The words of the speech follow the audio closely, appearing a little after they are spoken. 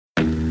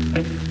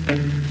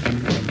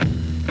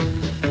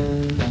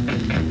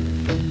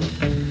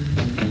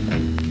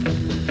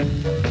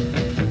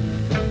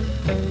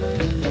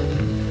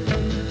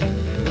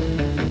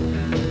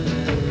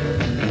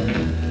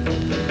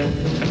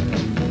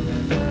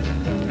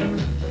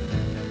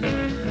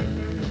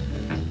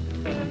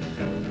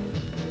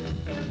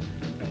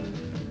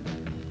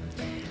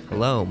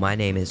Hello, my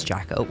name is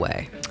Jack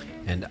Otway.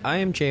 And I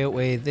am Jay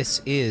Otway.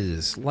 This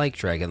is Like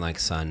Dragon, Like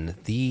Son,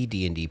 the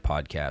D&D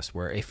podcast,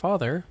 where a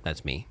father,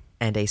 that's me,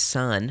 And a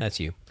son. that's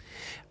you,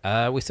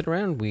 we sit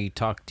around, we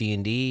talk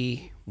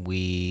D&D,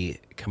 we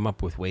come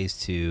up with ways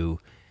to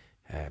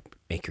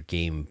make your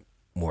game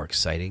more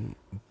exciting,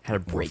 How to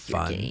more break your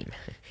fun, game.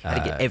 How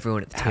to get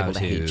everyone at the table to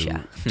hate you.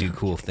 do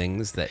cool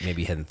things that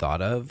maybe you hadn't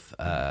thought of.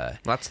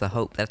 That's the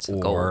hope. That's the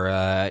goal.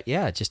 Or,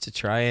 just to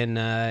try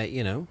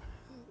and,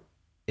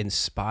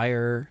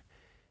 inspire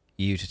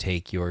you to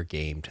take your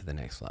game to the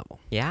next level.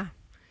 Yeah.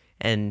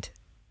 And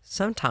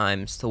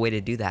sometimes the way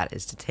to do that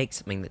is to take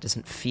something that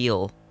doesn't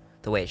feel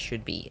the way it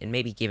should be and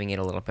maybe giving it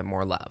a little bit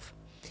more love.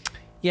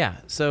 Yeah.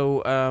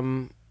 So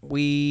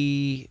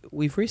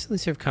we've recently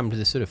sort of come to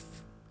this sort of,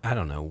 I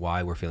don't know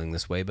why we're feeling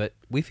this way, but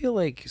we feel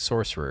like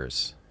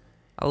sorcerers.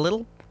 A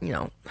little,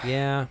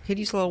 Yeah. could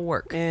use a little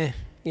work.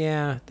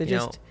 Yeah. They You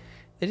know,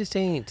 just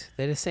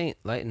ain't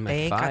lighting my They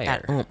ain't fire.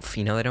 got that oomph,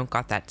 they don't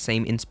got that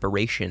same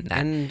inspiration that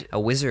And- a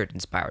wizard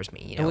inspires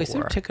me, And we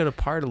sort of took it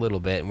apart a little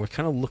bit, and we're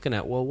kind of looking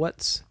at, well,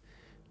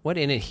 what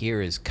in it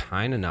here is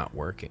kind of not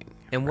working.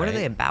 And what are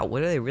they about?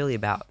 What are they really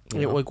about?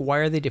 Like, why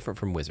are they different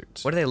from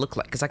wizards? What do they look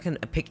like? Because I can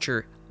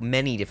picture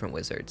many different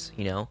wizards,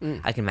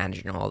 I can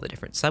imagine all the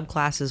different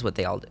subclasses, what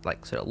they all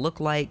sort of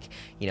look like,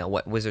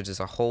 what wizards as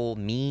a whole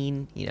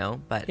mean,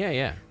 but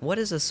Yeah. what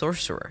is a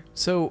sorcerer?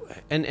 So,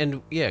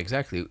 and yeah,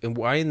 exactly. And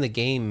why in the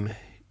game,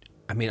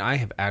 I mean, I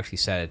have actually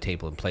sat at a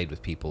table and played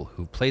with people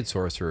who played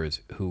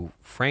sorcerers who,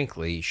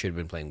 frankly, should have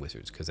been playing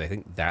wizards, because I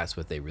think that's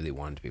what they really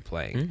wanted to be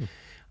playing.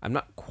 I'm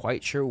not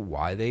quite sure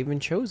why they even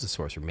chose the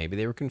sorcerer. Maybe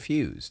they were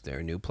confused.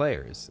 They're new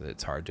players.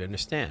 It's hard to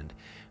understand.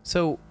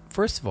 So,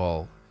 first of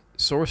all,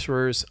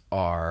 sorcerers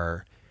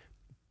are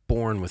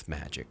born with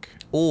magic.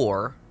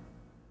 Or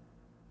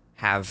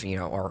have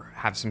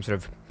some sort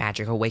of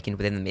magic awakened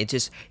within them.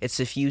 It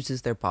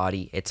suffuses their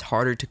body. It's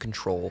harder to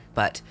control,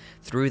 but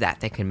through that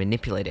they can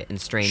manipulate it in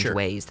strange Sure.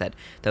 ways that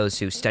those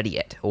who study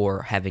it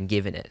or have been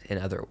given it in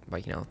other,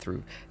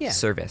 through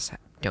service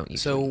don't usually.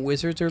 So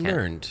wizards are can.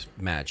 learned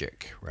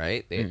magic,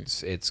 right?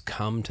 It's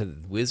come to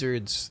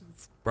wizards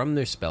from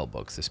their spell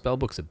books. The spell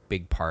book's a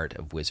big part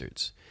of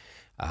wizards,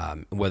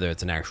 whether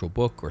it's an actual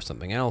book or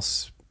something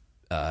else.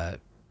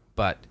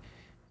 But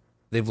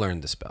they've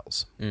learned the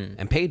spells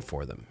and paid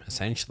for them,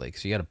 essentially,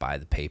 because you got to buy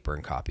the paper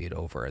and copy it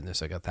over, and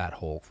there's like that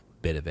whole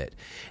bit of it.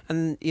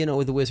 And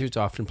the wizards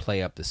often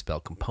play up the spell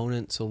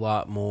components a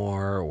lot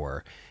more,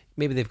 or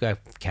maybe they've got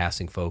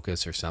casting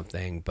focus or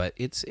something, but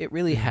it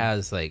really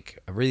has like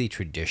a really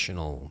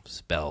traditional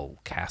spell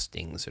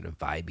casting sort of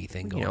vibey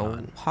thing going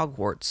on.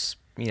 Hogwarts,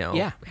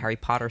 Yeah. Harry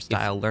Potter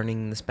style,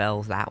 learning the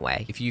spells that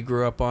way. If you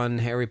grew up on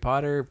Harry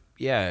Potter,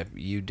 yeah,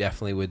 you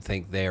definitely would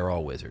think they're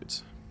all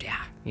wizards.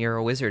 Yeah, you're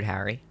a wizard,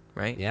 Harry,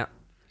 right? Yeah.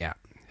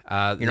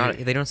 You're not.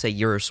 They don't say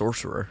you're a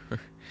sorcerer.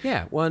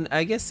 Yeah, well, and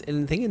I guess,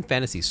 and I think in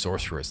fantasy,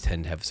 sorcerers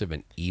tend to have sort of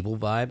an evil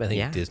vibe. I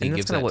think Disney and that's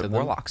gives kind that of to what them.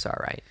 warlocks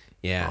are, right?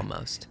 Yeah.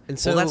 Almost. And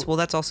so,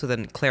 that's also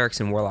then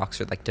clerics and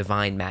warlocks are like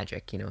divine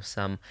magic,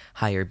 some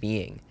higher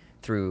being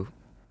through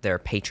their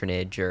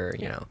patronage or,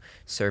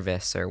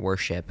 service or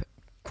worship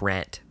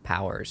grant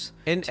powers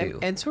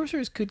and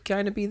sorcerers could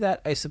kind of be that,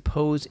 I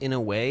suppose, in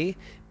a way,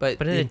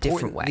 but in a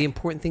different way. The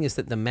important thing is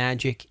that the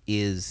magic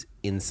is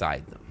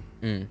inside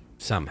them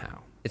somehow.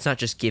 It's not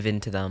just given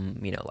to them,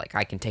 like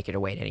I can take it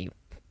away at any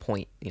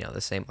point,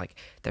 the same, like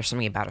there's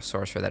something about a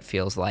sorcerer that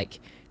feels like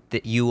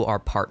that you are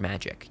part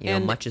magic,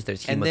 much as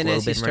there's and then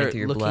as you hemoglobin running start through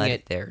your looking blood,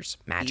 at there's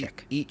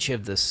magic. Each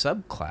of the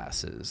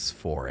subclasses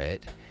for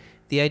it,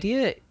 the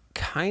idea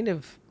kind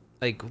of,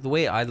 like, the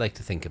way I'd like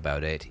to think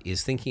about it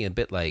is thinking a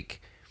bit like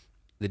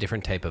the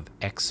different type of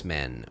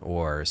X-Men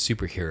or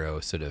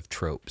superhero sort of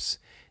tropes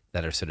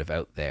that are sort of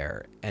out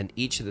there, and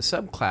each of the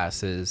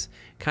subclasses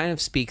kind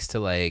of speaks to,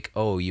 like,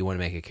 oh, you want to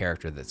make a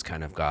character that's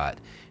kind of got,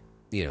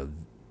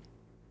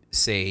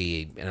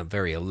 say, in a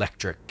very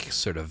electric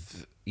sort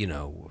of,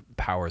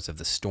 powers of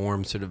the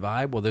storm sort of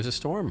vibe. Well, there's a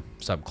storm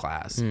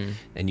subclass,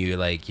 and you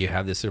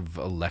have this sort of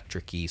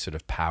electric-y sort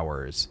of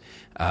powers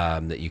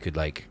that you could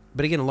like.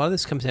 But again, a lot of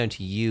this comes down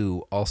to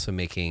you also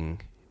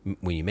making,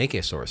 when you make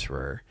a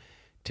sorcerer,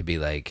 to be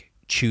like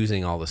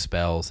choosing all the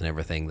spells and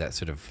everything that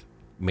sort of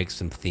makes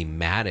them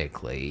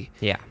thematically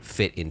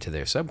fit into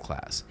their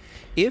subclass.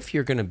 If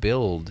you're going to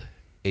build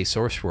a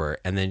sorcerer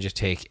and then just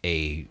take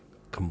a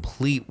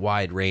complete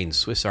wide range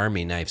Swiss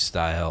Army knife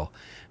style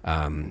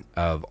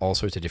of all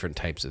sorts of different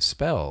types of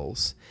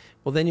spells,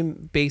 well, then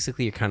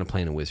you're kind of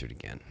playing a wizard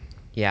again.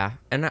 Yeah,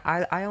 and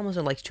I almost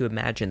would like to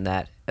imagine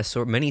that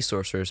many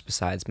sorcerers,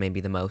 besides maybe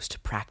the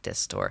most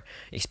practiced or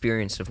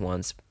experienced of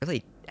ones,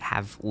 really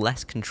have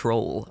less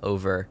control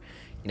over,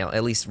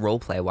 at least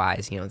roleplay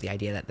wise, the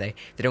idea that they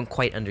don't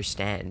quite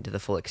understand the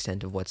full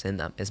extent of what's in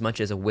them, as much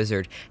as a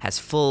wizard has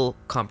full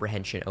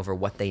comprehension over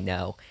what they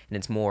know, and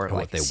it's more Or what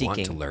like they want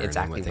seeking to learn,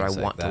 exactly and what I things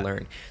like want to that.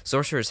 learn.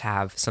 Sorcerers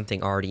have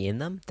something already in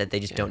them that they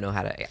just don't know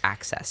how to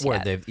access Or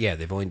yet.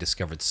 they've only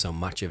discovered so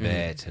much of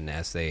it, and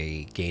as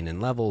they gain in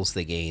levels,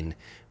 they gain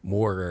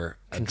more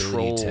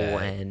Control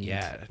ability to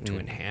and- to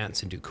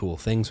enhance and do cool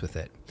things with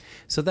it.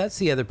 So that's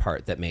the other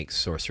part that makes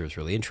sorcerers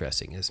really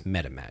interesting is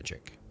meta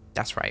magic,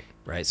 That's right.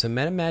 right? So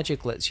meta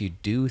magic lets you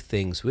do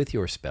things with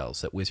your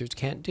spells that wizards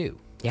can't do.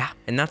 Yeah,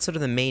 and that's sort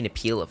of the main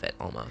appeal of it,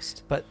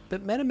 almost. But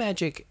meta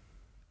magic,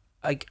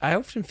 I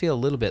often feel a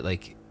little bit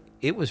like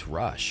it was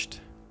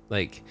rushed.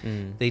 Like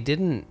they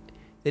didn't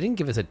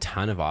give us a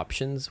ton of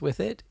options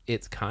with it.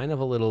 It's kind of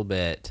a little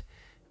bit,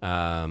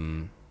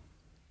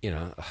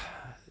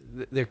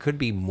 there could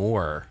be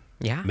more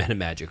Yeah. meta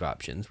magic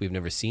options. We've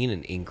never seen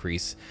an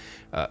increase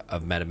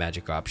of meta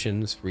magic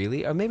options,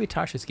 really. Or maybe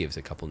Tasha's gave us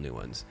a couple new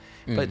ones.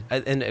 But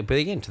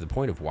again, to the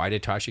point of why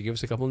did Tasha give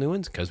us a couple new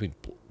ones? Because we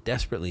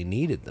desperately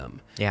needed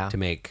them Yeah. to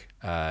make,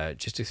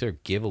 just to sort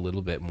of give a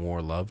little bit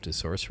more love to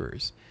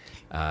sorcerers.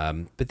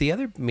 But the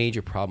other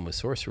major problem with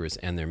sorcerers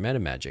and their meta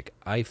magic,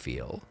 I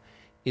feel,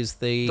 is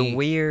The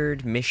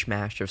weird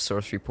mishmash of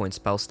sorcery point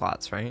spell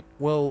slots, right?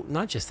 well,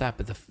 not just that,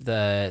 but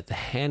the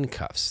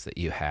handcuffs that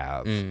you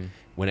have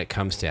when it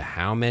comes to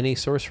how many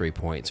sorcery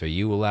points are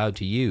you allowed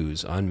to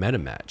use on meta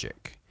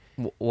magic,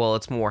 Well,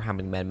 it's more how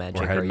many meta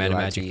magic or how are many you meta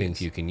allowed magic to things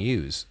use. you can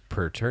use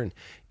per turn.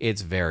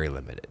 It's very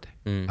limited.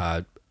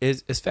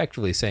 It's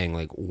effectively saying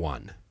like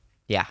one,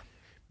 Yeah,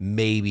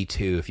 maybe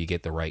two if you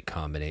get the right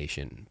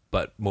combination,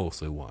 but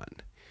mostly one.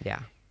 yeah.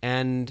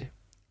 And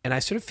I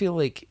sort of feel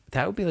like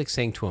that would be like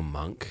saying to a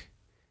monk,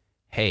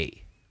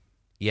 hey,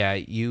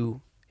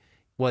 you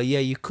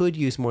could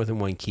use more than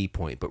one key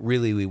point, but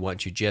really we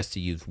want you just to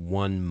use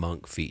one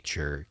monk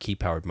feature, key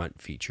powered monk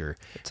feature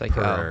It's like,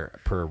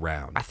 per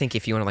round. I think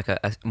if you want like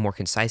a more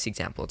concise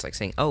example, it's like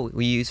saying, "Oh,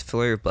 we use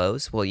flurry of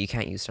blows. Well, you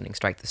can't use stunning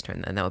strike this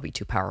turn, then that would be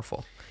too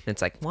powerful." And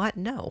it's like, what?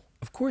 No.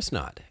 Of course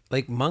not.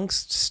 Like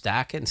monks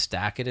stack it and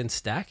stack it and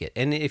stack it.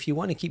 And if you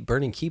want to keep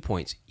burning key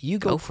points, you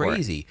go for it.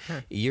 crazy.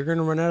 You're going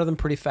to run out of them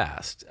pretty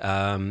fast.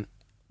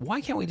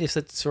 Why can't we just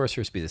let the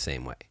sorcerers be the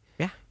same way?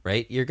 Yeah.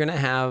 Right? You're going to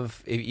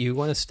have, if you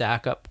want to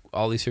stack up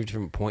all these sort of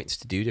different points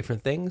to do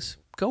different things,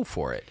 go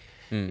for it.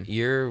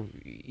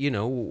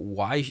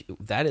 Why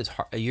that is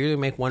hard. You're going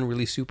to make one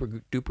really super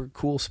duper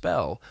cool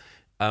spell,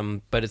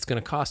 but it's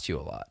going to cost you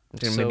a lot.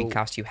 It's going to maybe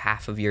cost you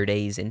half of your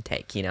day's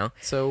intake,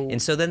 So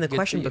And so then the good for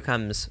question you.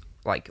 becomes,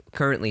 like,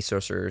 currently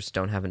sorcerers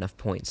don't have enough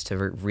points to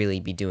really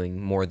be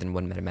doing more than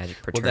one meta magic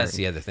per Well, turn. that's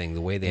the other thing.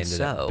 The way they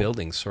ended up so-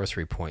 building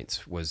sorcery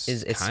points was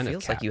It kind of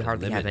feels like you capped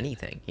hardly and have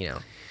limited.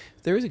 anything,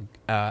 There is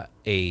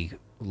a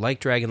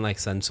like Dragon like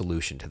Sun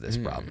solution to this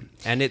problem,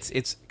 and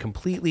it's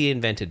completely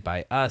invented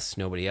by us.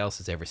 Nobody else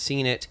has ever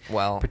seen it.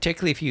 Well-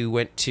 particularly if you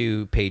went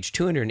to page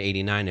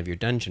 289 of your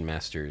Dungeon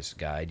Master's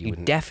guide, you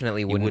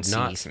definitely wouldn't would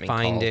not see something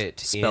find called it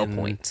spell in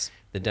points.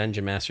 the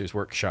Dungeon Master's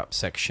Workshop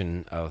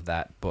section of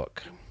that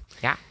book.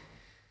 Yeah.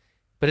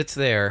 But it's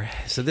there.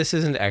 So this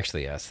isn't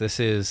actually us. This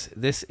is,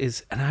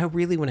 and I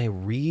really, when I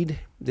read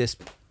this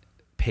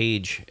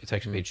page, it's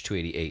actually page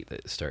 288 that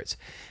it starts.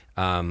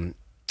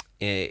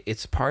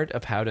 It's part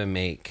of how to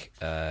make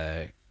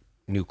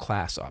new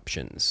class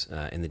options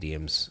in the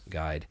DM's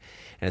guide,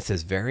 and it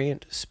says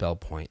variant spell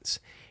points.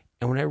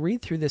 And when I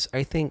read through this,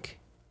 I think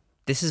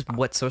This is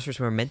what sorcerers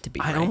were meant to be,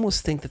 I right?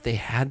 almost think that they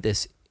had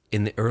this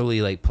in the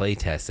early like play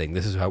testing.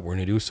 This is how we're going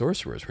to do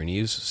sorcerers. We're going to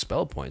use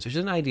spell points, which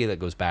is an idea that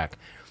goes back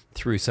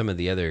through some of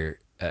the other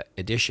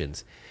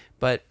editions.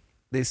 But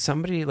there's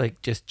somebody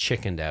like just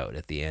chickened out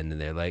at the end,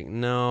 and they're like,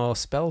 no,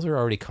 spells are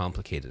already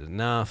complicated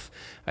enough.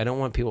 I don't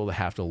want people to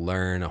have to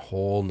learn a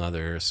whole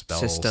nother spell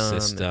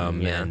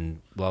system yeah.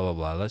 and blah, blah,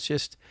 blah. Let's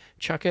just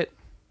chuck it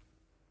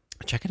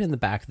in the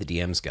back of the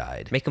DM's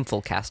guide. Make them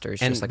full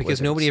casters, And just like because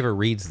wizards. nobody ever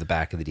reads the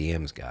back of the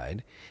DM's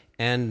guide,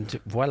 and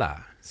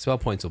voila, spell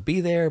points will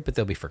be there, but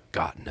they'll be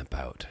forgotten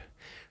about.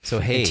 So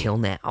hey, Until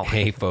now.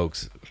 hey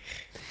folks,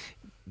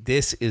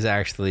 this is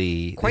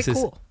actually Quite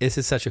cool. This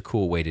is such a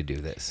cool way to do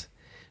this.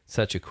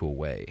 Such a cool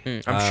way.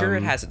 I'm sure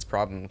it has its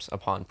problems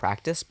upon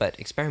practice, but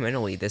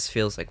experimentally, this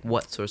feels like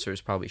what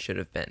sorcerers probably should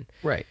have been.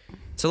 Right.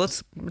 So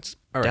let's All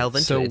right, delve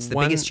into so it. It's the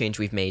one- biggest change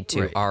we've made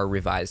to Right. our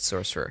revised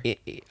sorcerer.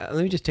 Let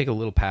me just take a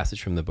little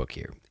passage from the book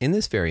here. In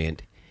this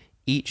variant,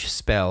 each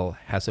spell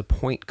has a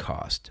point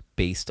cost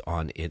based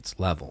on its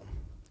level.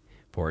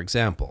 For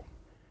example,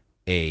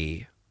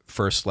 a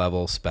first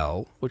level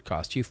spell would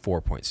cost you 4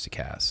 points to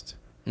cast.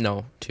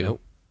 No, 2.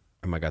 Nope.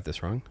 I got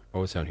this wrong?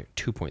 Oh, it's down here.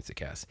 2 points to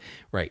cast.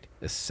 Right.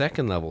 The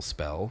second level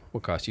spell will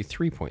cost you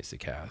 3 points to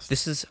cast.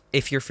 This is,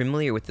 if you're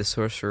familiar with the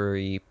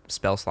sorcery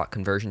spell slot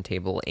conversion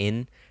table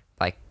in,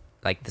 like,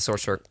 like the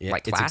sorcerer Yeah,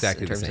 like it's class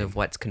exactly in the terms same. of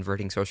what's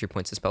converting sorcery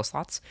points to spell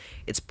slots.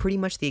 It's pretty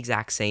much the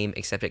exact same,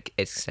 except it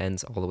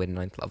extends all the way to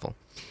 9th level.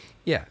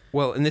 Yeah,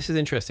 well, and this is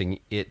interesting.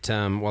 It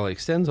while it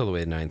extends all the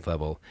way to 9th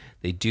level,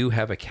 they do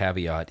have a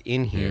caveat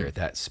in here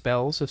that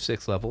spells of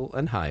 6th level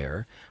and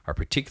higher are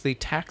particularly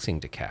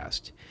taxing to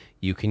cast.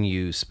 You can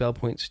use spell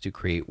points to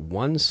create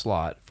one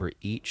slot for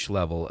each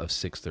level of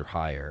 6th or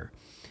higher.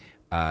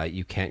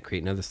 You can't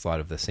create another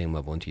slot of the same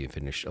level until you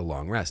finish a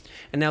long rest.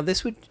 And now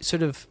this would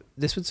sort of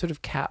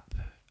cap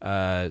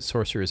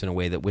sorcerers in a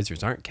way that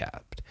wizards aren't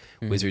capped.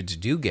 Wizards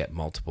do get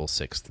multiple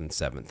 6th and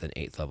 7th and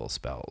 8th level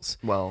spells.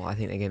 Well, I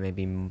think they get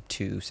maybe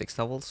 2 6th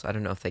levels. I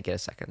don't know if they get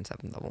a 2nd and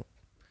 7th level.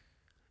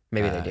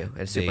 Maybe they do.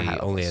 It's super high They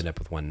only levels. end up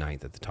with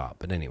 1/9 at the top.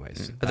 But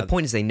anyways. But the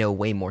point is they know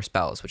way more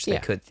spells, which they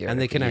could theoretically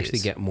and they can actually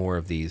use. get more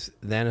of these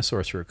than a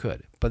sorcerer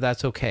could. But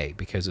that's okay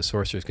because a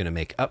sorcerer is going to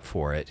make up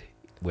for it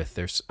with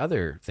their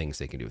other things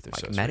they can do with their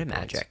like sorcery meta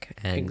points. magic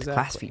and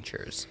class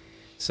features.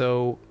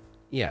 So,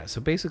 yeah.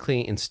 So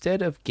basically,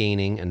 instead of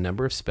gaining a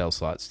number of spell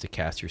slots to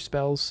cast your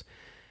spells,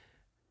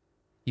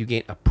 you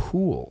gain a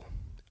pool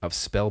of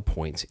spell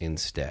points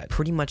instead.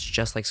 Pretty much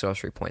just like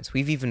sorcery points.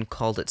 We've even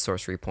called it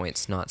sorcery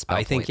points, not spell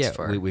I think, points.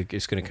 yeah, we're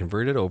just going to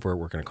convert it over.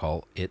 We're going to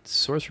call it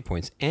sorcery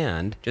points.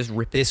 And Just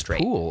rip it this straight.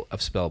 pool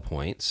of spell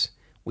points,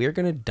 we are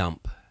going to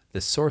dump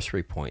the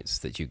sorcery points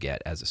that you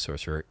get as a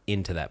sorcerer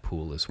into that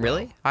pool as well.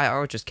 Really? I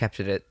always just kept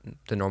it at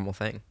the normal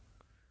thing.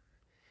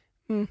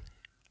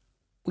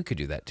 We could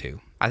do that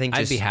too. I think I'd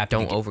just be happy.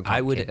 don't to,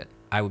 overcomplicate it.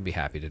 I would be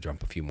happy to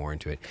dump a few more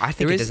into it. I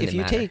think There it is- doesn't if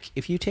you matter. take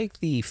if you take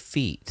the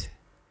feat,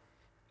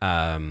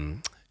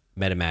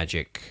 meta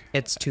magic,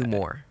 It's 2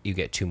 more. you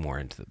get 2 more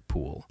into the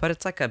pool. But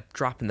it's like a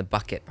drop in the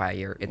bucket by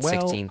your it's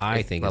Well, 16th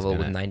I think it's level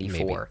with gonna-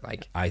 94. maybe.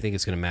 Like, I think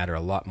it's going to matter a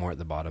lot more at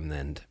the bottom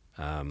end.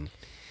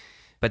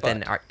 but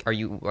then are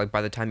you like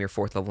by the time you're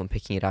 4th level and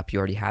picking it up, you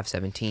already have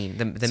 17.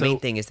 The So- main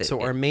thing is that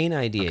so our main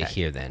idea okay.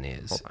 here then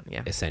is Hold on,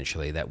 yeah.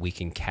 essentially that we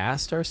can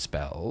cast our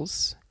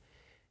spells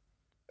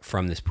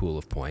from this pool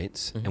of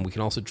points, Mm-hmm. and we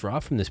can also draw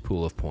from this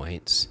pool of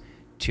points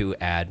to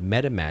add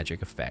meta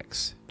magic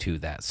effects to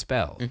that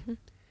spell.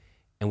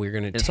 And we're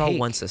going to it's all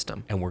one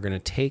system. and we're going to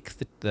take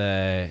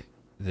the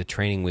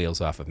training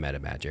wheels off of meta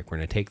magic. We're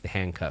going to take the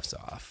handcuffs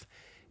off,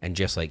 and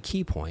just like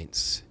key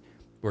points,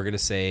 we're going to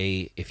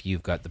say if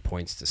you've got the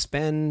points to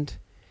spend,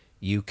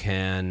 you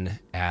can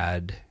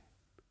add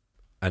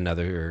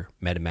another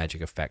meta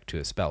magic effect to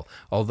a spell.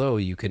 Although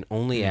you can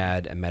only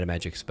add a meta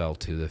magic spell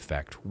to the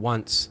effect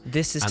once.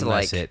 This is to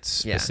unless like it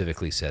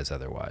specifically says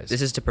otherwise.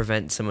 This is to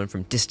prevent someone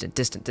from distant,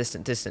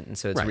 and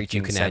so it's Right, you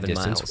reaching can add 7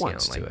 miles. distance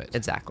once to it.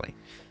 Exactly.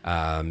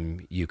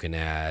 You can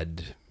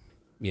add,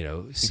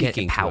 seeking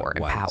to empower, it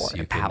once. empower, You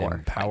empower. can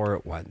empower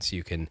it once.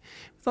 You can.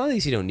 With all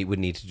these, you would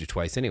need to do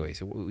twice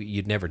anyways.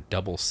 You'd never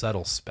double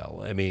subtle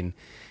spell. I mean,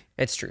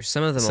 It's true.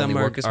 Some of them some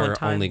only are, work as one are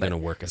time. only but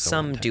going to work as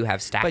some one time. do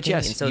have stacking. But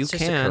yes, and so you it's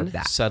just a can curve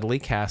that. subtly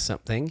cast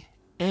something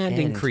and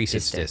increase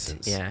its distant,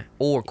 distance. Yeah.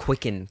 Or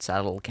quicken,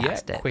 subtle,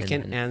 cast it.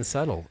 quicken and and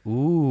subtle.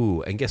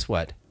 Ooh, and guess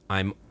what?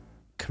 I'm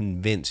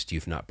convinced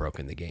you've not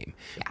broken the game.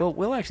 Yeah. Well,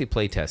 we'll actually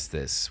play test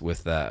this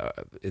with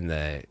in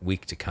the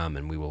week to come,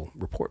 and we will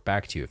report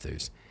back to you if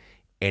there's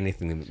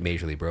anything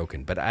majorly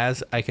broken. But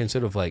as I can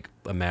sort of like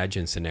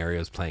imagine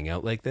scenarios playing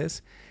out like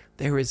this,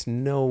 there is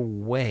no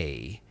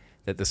way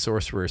that the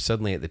sorcerer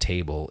suddenly at the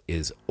table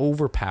is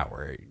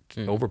overpowering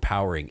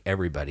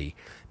everybody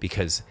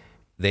because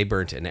they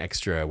burnt an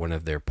extra one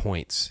of their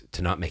points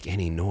to not make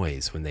any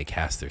noise when they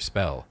cast their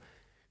spell.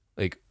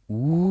 Like,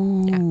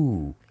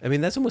 ooh. I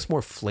mean, that's almost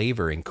more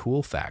flavor and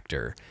cool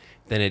factor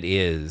than it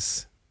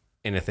is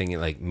anything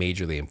like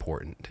majorly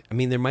important. I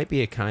mean, there might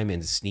be a time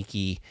in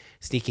sneaking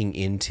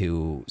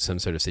into some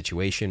sort of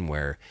situation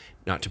where,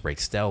 not to break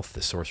stealth,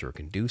 the sorcerer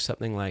can do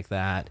something like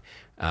that.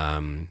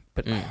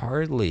 But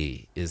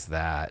hardly is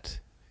that,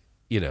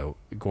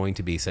 going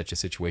to be such a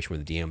situation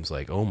where the DM's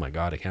like, oh my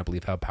God, I can't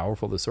believe how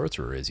powerful the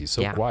sorcerer is. He's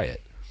so Yeah.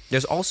 quiet.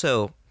 There's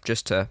also,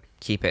 just to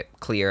keep it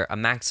clear, a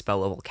max spell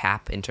level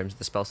cap in terms of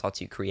the spell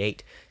slots you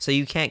create. So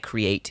you can't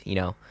create,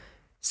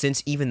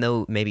 since even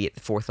though maybe at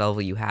the 4th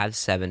level you have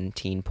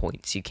 17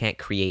 points, you can't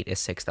create a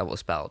 6th level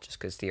spell just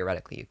because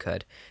theoretically you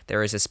could.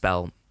 There is a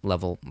spell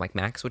level like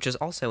max, which is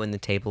also in the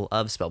table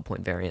of spell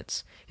point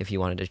variants if you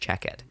wanted to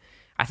check it.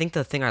 I think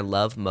the thing I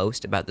love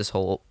most about this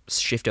whole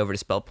shift over to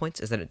spell points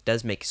is that it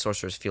does make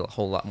sorcerers feel a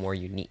whole lot more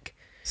unique.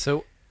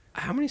 So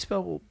how many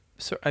spell...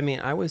 So, I mean,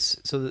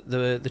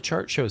 the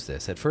chart shows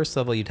this. At first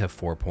level, you'd have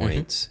 4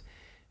 points.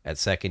 At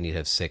second, you'd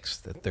have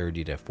 6. At third,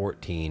 you'd have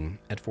 14.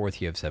 At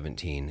fourth, you have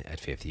 17. At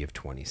fifth, you have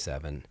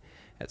 27.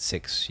 At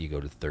 6, you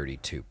go to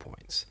 32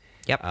 points.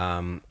 Yep.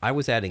 I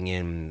was adding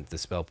in the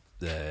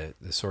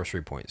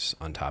sorcery points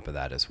on top of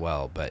that as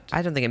well, but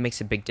I don't think it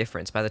makes a big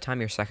difference. By the time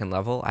you're 2nd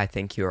level, I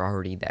think you're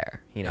already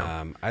there,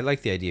 I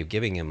like the idea of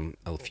giving him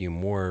a few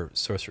more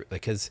sorcery,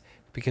 because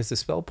the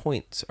spell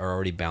points are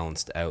already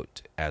balanced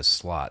out as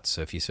slots.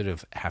 So if you sort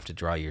of have to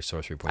draw your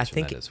sorcery points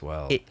from that as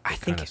well, I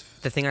think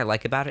the thing I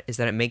like about it is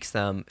that it makes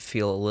them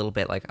feel a little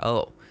bit like,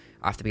 oh,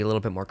 have to be a little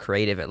bit more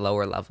creative at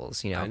lower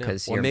levels, I know.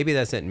 because Well, maybe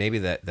that's it. Maybe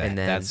and then-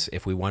 that's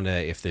if we want to.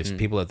 If there's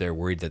people out there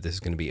worried that this is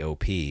going to be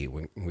OP,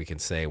 we can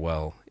say,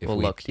 well, if well,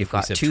 we look, you've if we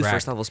got two subtract-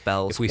 first level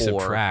spells. if we or,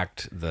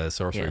 subtract the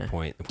sorcery yeah,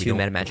 point, if we two don't,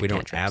 meta if we magic don't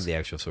cantrips. add the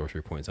actual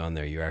sorcery points on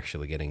there, you're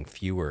actually getting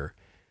fewer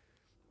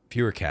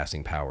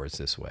casting powers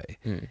this way.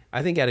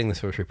 I think adding the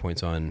sorcery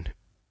points on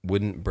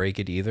wouldn't break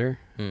it either,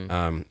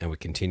 and would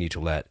continue to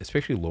let,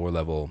 especially lower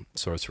level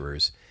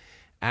sorcerers,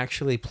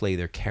 actually play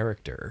their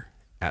character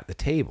at the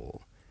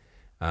table.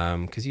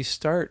 Because you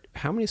start,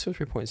 how many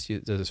sorcery points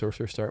does a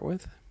sorcerer start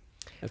with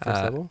at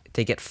first level?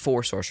 They get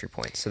 4 sorcery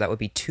points, so that would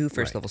be 2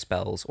 first Right. level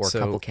spells or So-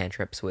 a couple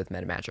cantrips with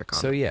meta magic on.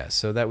 So them. yeah,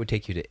 so that would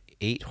take you to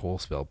 8 whole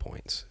spell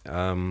points.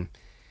 And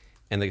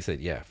like I said,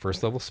 yeah,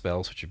 first level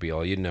spells, which would be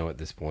all you'd know at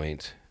this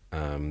point,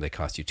 they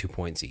cost you 2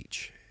 points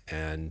each.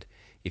 And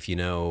if you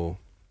know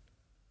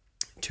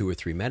 2 or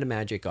 3 meta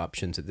magic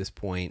options at this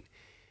point,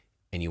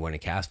 and you want to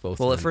cast both,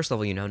 Well, of at them, first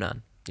level, you know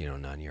none. you know,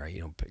 none. You're right.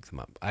 You don't pick them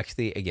up.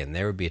 Actually, again,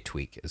 there would be a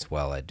tweak as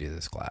well. I'd do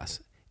this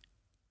class.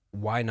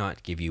 Why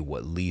not give you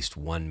at least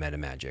 1 meta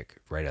magic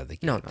right out of the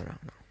gate? No.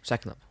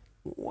 Second level.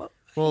 What?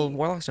 Well,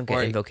 warlocks don't get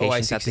I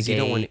invocations see, at the 'cause you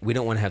gate. we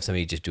don't want to have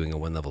somebody just doing a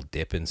 1 level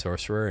dip in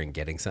sorcerer and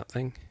getting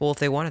something. Well, if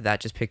they wanted that,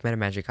 just pick meta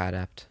magic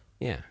adept.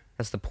 Yeah.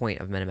 That's the point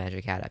of meta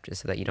magic adept, is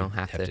so that you don't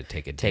have to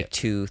take a take dip.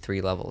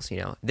 2-3 levels.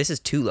 This is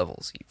 2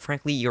 levels.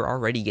 Frankly, you're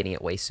already getting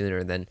it way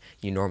sooner than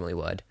you normally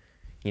would.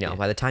 Yeah.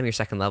 By the time you're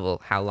second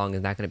level, how long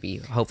is that going to be?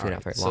 Hopefully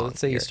not very long. So let's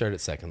say you You're- start at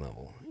second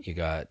level. You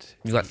got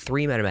You've got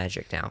 3 meta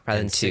magic now,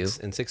 rather than 2.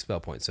 6 spell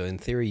points. So in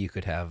theory, you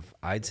could have,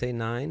 I'd say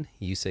 9.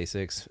 You say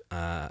 6.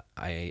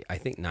 I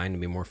think 9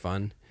 would be more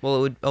fun.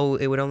 Well,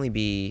 it would only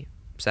be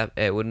 7.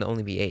 It wouldn't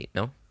only be 8,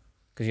 no?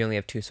 Because you only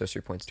have 2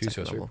 sorcery points. at 2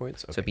 second sorcery level.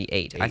 points? So it'd Okay. be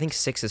 8. I 8. think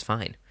 6 is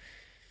fine.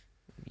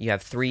 You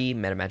have 3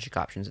 meta magic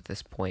options at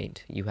this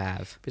point. You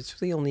have But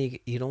it's really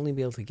only, you'd only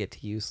be able to get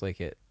to use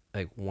it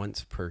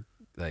once per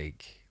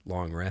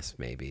long rest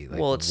maybe.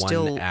 Well, it's one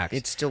still- act.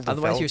 it's still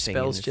Otherwise your developing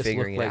spells and just look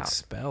figuring it like out.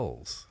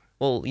 spells.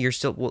 Well,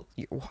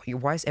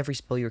 why is every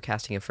spell you're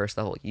casting at first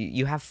level?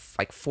 You have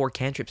 4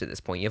 cantrips at this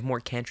point. You have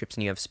more cantrips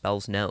than you have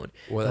spells known.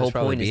 Well, the that's whole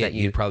probably point is be that it.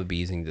 You'd probably be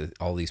using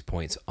all these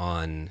points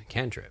on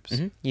cantrips.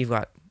 you've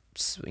got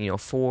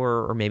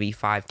 4 or maybe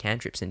 5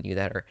 cantrips in you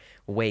that are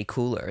way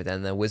cooler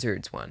than the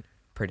wizard's one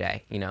per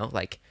day.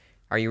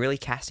 Are you really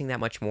casting that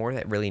much more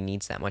that really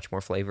needs that much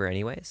more flavor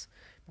anyways?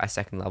 By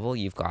second level,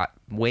 you've got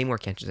way more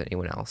cantrips than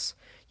anyone else.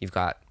 You've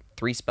got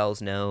 3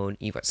 spells known.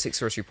 You've got 6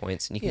 sorcery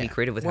points, and you can be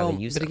creative with how they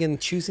use but them. again,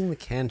 choosing the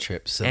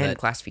cantrips so And that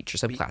class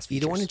features, subclass features. you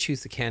don't want to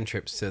choose the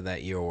cantrips so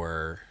that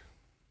you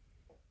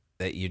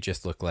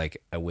just look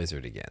like a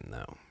wizard again,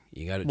 though.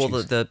 You got to Well,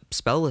 choose. the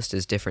spell list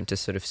is different to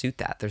sort of suit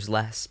that. There's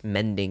less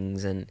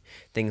mendings and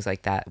things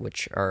like that,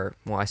 which are,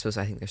 well, I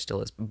think there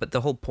still is. But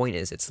the whole point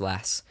is it's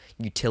less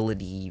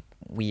utility,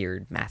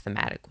 weird,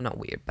 mathematical, not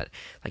weird, but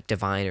like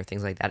divine or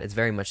things like that. It's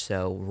very much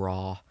so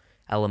raw,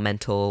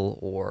 elemental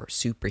or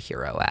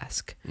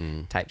superhero-esque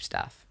type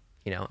stuff,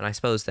 And I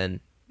suppose then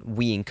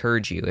we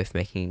encourage you, if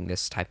making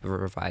this type of a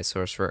revised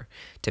sorcerer,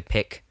 to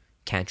pick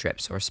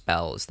cantrips or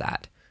spells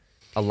that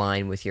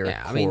align with your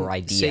core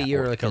idea. say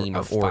you're or like theme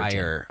a or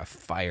origin.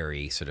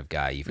 fiery sort of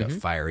guy. You've got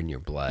fire in your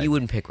blood. You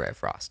wouldn't pick Ray of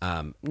Frost.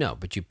 No,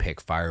 but you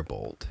pick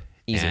Firebolt,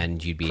 Easy.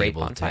 and you'd be Create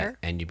able bonfire?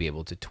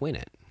 to twin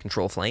it.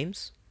 Control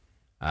flames.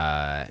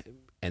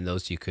 And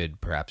those you could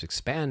perhaps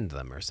expand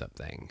them or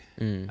something.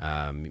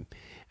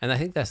 And I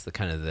think that's the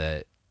kind of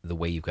the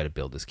way you've got to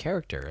build this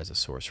character as a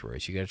sorcerer.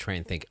 Is you got to try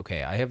and think,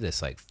 okay, I have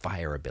this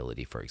fire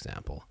ability, for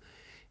example,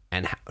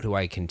 and how do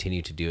I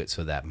continue to do it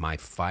so that my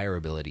fire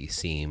ability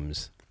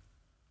seems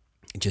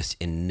just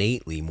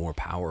innately more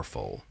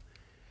powerful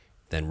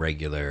than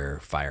regular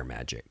fire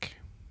magic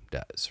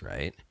does,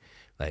 right?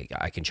 Like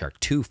I can chuck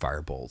 2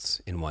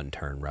 firebolts in one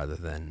turn rather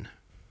than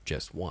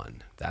just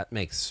 1. That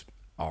makes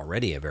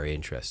already a very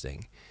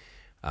interesting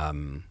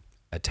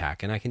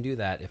attack, and I can do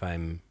that if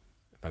I'm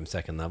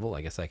second level.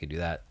 I guess I could do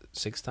that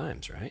 6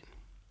 times, right?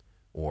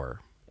 Or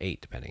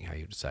 8, depending how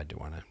you decide to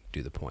want to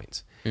do the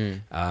points.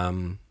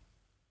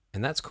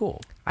 And that's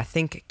cool. I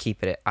think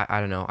keep it. I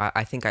don't know.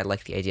 I think I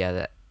like the idea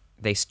that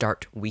they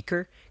start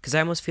weaker, because I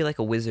almost feel like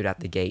a wizard at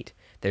the gate.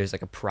 There's a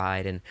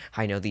pride, and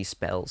I know these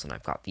spells, and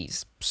I've got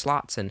these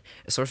slots, and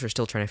a sorcerer's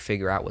still trying to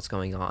figure out what's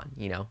going on.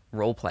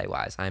 Role play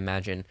wise, I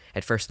imagine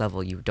at first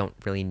level you don't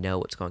really know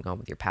what's going on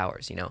with your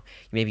powers.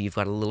 Maybe you've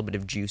got a little bit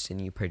of juice in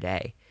you per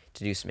day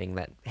to do something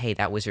that, hey,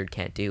 that wizard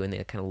can't do, and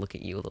they kind of look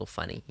at you a little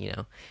funny,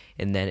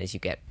 And then as you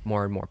get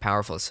more and more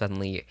powerful,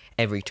 suddenly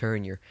every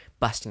turn you're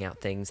busting out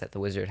things that the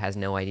wizard has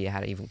no idea how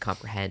to even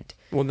comprehend.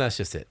 Well, that's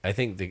just it. I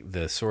think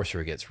the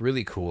sorcerer gets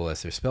really cool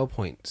as their spell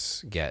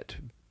points get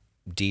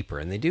deeper,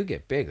 and they do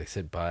get big. Like I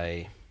said,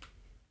 by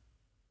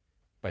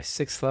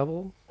 6th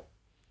level,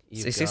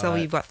 Sixth level,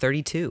 you've got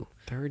 32.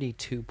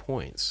 32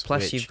 points.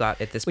 Plus, you've got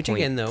at this point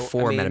again, though,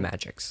 4 meta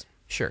magics.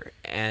 Sure,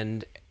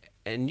 and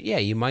yeah,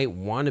 you might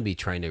want to be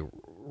trying to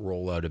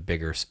roll out a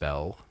bigger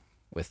spell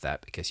with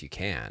that because you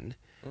can.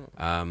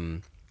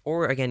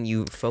 Or again,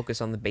 you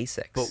focus on the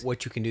basics. But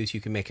what you can do is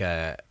you can make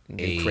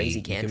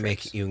crazy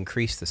cantrips. you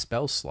increase the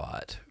spell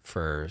slot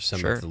for some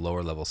Sure. of the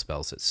lower level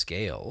spells at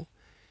scale.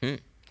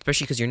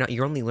 Especially because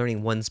you're only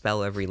learning one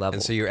spell every level.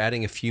 And so you're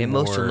adding a few At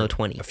more, most you'll know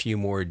 20. a few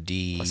more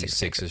D6s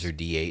kickers. or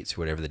D8s,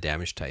 whatever the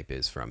damage type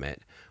is from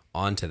it,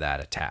 onto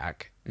that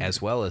attack,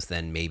 as well as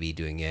then maybe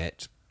doing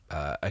it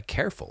a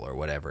careful or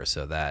whatever,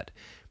 so that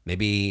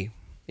maybe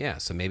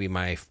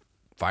my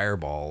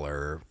fireball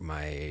or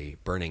my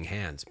burning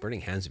hands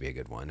would be a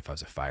good one if I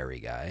was a fiery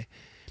guy.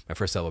 My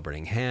first level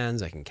burning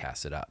hands, I can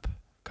cast it up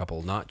a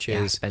couple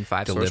notches, spend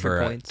 5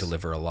 sorcery points.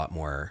 deliver a lot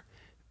more,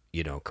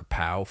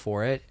 kapow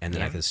for it, and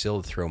then I can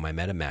still throw my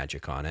meta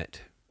magic on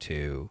it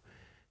to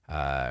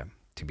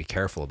be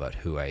careful about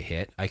who I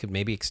hit. I could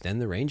maybe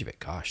extend the range of it.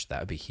 Gosh, that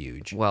would be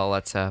huge. Well,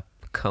 that's a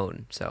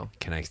cone, so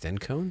Can I extend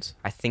cones?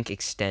 I think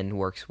extend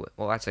works with.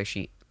 Well, that's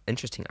actually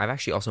interesting. I've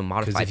actually also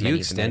modified Because if many you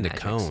of the extend a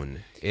magics. cone,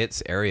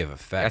 its area of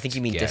effect. I think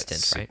you mean gets-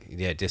 distance, right?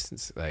 Yeah,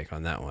 distance, like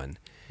on that one.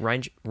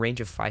 Range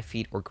of 5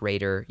 feet or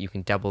greater, you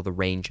can double the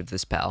range of the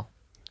spell.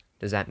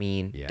 Does that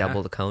mean Yeah.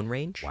 double the cone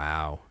range?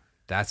 Wow,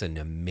 that's an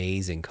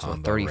amazing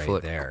combo 30 right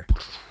foot there.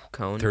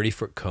 Cone.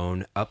 30-foot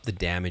cone, up the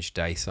damage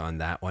dice on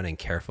that one, and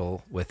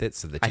careful with it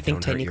so that you I think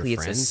don't hurt your technically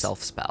it's a friends.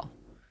 self spell.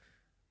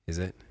 Is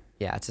it?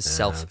 Yeah, it's a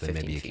self Then 15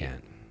 maybe you feet.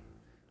 can't.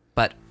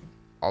 But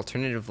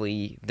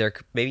alternatively,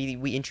 maybe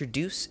we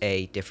introduce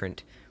a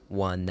different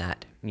one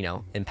that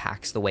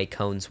impacts the way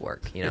cones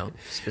work.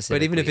 Specifically.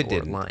 But even if it or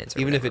didn't, lines or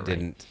even if whatever, it right?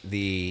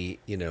 didn't,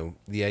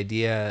 the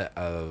idea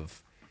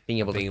of being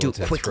able to do it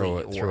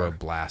quickly, throw a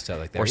blast out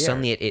like that, or yeah.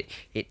 suddenly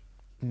it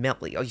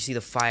melt. Like, you see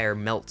the fire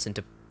melts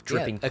into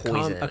dripping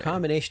poison. A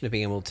combination of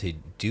being able to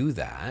do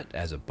that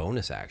as a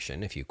bonus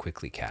action if you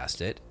quickly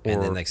cast it,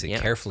 and then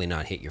carefully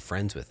not hit your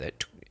friends with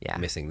it,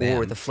 missing them,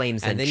 or the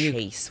flames and then you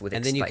chase with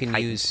and its then you like can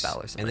heightened use spell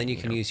or something. and then you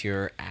can use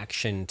your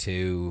action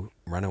to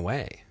run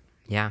away.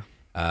 Yeah.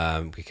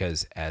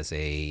 Because as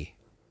a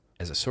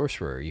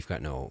sorcerer, you've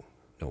got no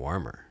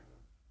armor.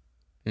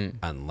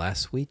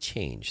 Unless we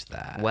change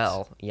that.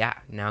 Well, yeah.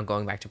 Now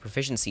going back to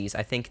proficiencies,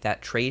 I think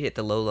that trade at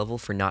the low level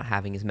for not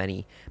having as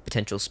many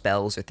potential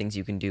spells or things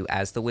you can do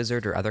as the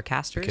wizard or other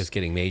casters. Because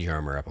getting mage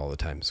armor up all the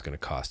time is going to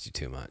cost you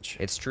too much.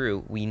 It's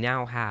true. We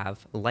now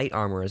have light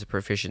armor as a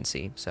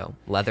proficiency. So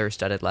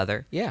studded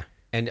leather. Yeah.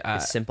 And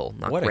It's simple,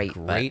 not what great. a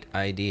great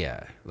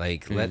idea!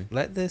 Like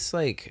let the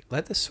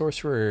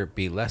sorcerer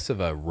be less of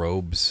a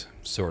robes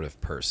sort of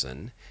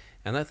person,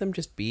 and let them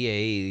just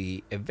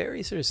be a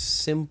very sort of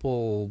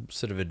simple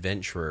sort of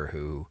adventurer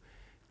who,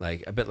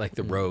 like a bit like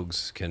the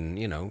rogues, can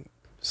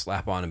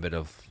slap on a bit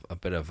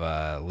of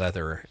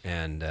leather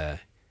and. I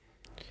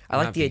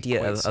like not the be idea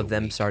quite of so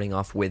them weak. starting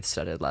off with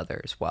studded leather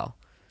as well.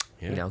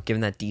 Yeah.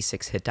 Given that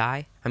D6 hit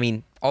die. I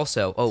mean,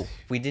 also,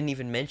 we didn't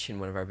even mention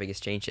one of our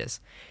biggest changes.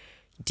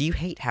 Do you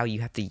hate how you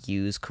have to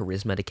use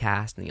charisma to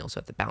cast, and you also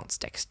have to balance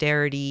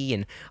dexterity,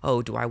 and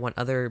do I want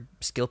other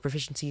skill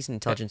proficiencies and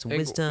intelligence and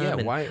wisdom? Yeah,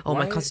 and why,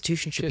 my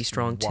constitution should be just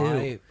strong too.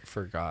 Why,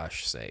 for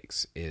gosh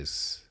sakes, are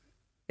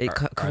they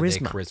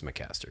Charisma. charisma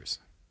casters?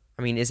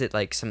 I mean, is it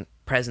like some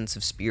presence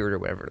of spirit or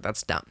whatever?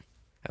 That's dumb.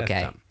 That's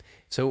Okay. dumb.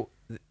 So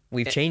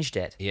We've changed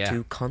it Yeah.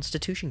 to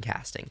constitution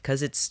casting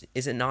because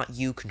is it not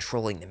you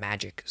controlling the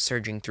magic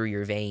surging through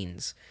your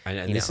veins?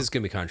 and this is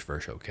going to be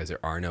controversial because there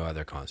are no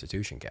other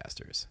constitution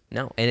casters.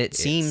 No, and it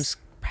seems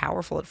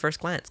powerful at first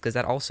glance because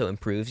that also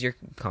improves your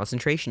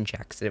concentration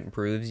checks. It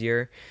improves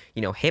your,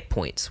 hit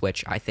points,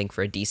 which I think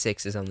for a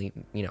D6 is only,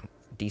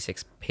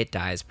 D6 hit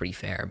die is pretty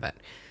fair, but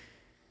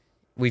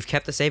we've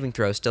kept the saving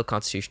throws still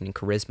constitution and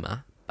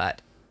charisma,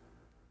 but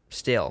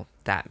still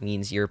that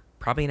means you're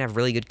probably gonna have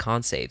really good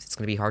con saves. It's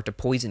gonna be hard to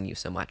poison you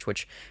so much,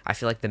 which I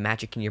feel like the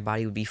magic in your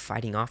body would be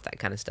fighting off that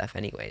kind of stuff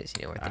anyways.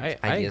 Or I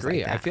ideas agree.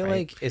 Like that, I feel right?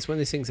 like it's one of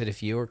these things that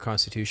if your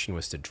constitution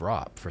was to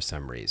drop for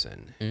some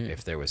reason,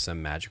 if there was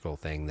some magical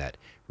thing that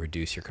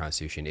reduced your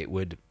constitution, it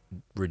would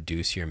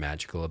reduce your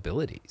magical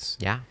abilities.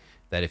 Yeah.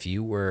 That if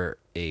you were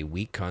a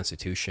weak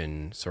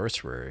constitution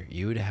sorcerer,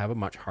 you would have a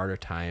much harder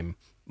time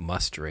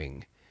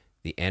mustering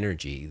the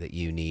energy that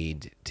you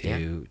need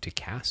to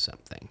cast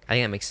something. I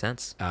think that makes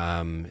sense.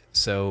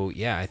 So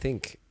yeah, I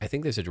think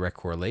there's a direct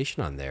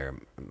correlation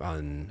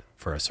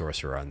for a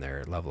sorcerer on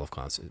their level of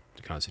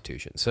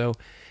constitution. So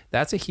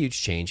that's a huge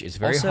change. It's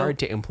very Also- hard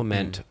to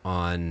implement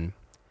on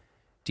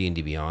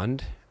D&D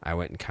Beyond. I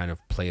went and kind of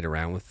played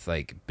around with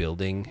like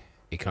building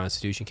a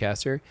constitution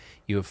caster.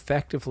 You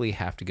effectively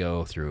have to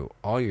go through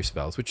all your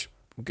spells, which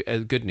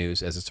good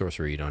news, as a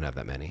sorcerer you don't have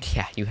that many.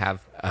 Yeah, you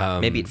have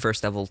maybe at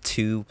first level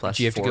 2 plus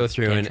You have to 4 go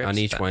through and on cantrips,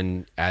 each but-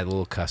 one add a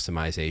little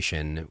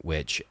customization,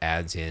 which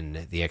adds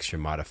in the extra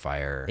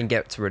modifier. and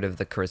gets rid of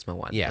the charisma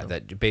one. Yeah, though.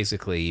 that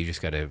basically you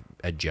just got to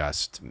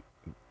adjust,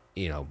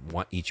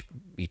 each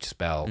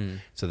spell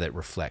so that it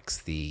reflects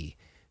the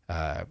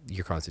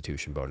your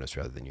constitution bonus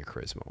rather than your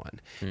charisma one.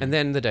 And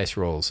then the dice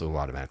rolls will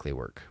automatically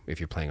work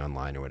if you're playing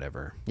online or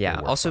whatever. Yeah.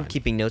 It'll work Also, fine.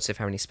 keeping notes of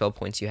how many spell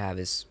points you have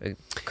is a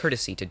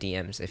courtesy to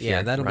DMs. If Yeah,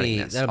 you're that'll running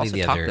be- this. that'll be also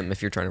the talk other- them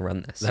if you're trying to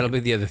run this. That'll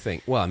be the other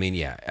thing. Well, I mean,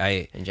 yeah,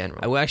 in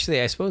general. Well,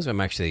 actually, I suppose I'm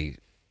actually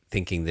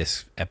thinking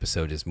this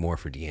episode is more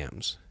for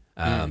DMs.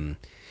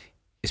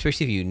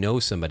 Especially if you know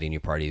somebody in your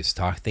party who's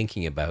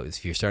thinking about,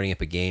 if you're starting up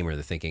a game or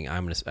they're thinking,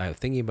 I'm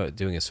thinking about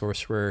doing a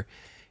sorcerer,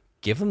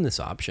 give them this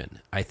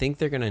option. I think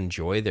they're going to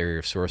enjoy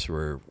their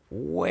sorcerer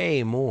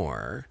way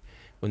more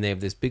when they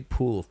have this big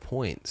pool of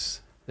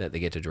points that they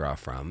get to draw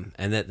from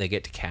and that they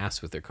get to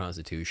cast with their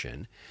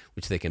constitution,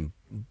 which they can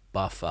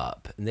buff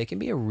up. And they can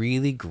be a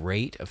really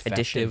great,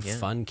 effective,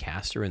 fun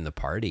caster in the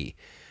party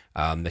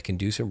that can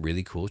do some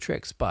really cool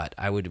tricks. But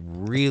I would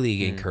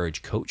really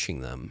encourage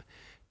coaching them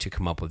to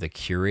come up with a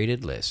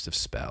curated list of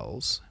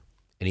spells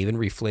and even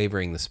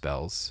reflavoring the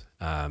spells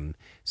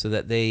so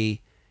that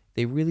they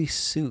really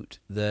suit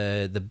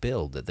the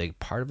build, that they're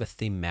part of a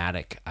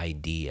thematic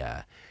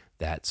idea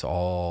that's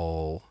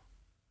all,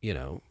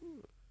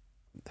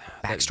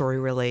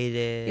 backstory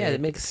related. Yeah,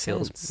 it makes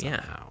sense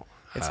somehow.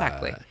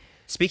 Exactly.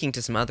 Speaking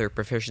to some other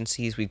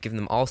proficiencies, we've given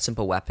them all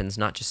simple weapons,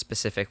 not just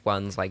specific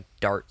ones like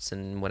darts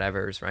and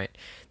whatevers, right?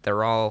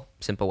 They're all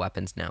simple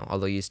weapons now,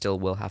 although you still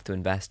will have to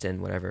invest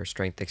in whatever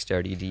strength,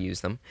 dexterity to use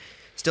them.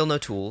 Still no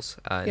tools,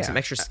 and some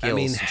extra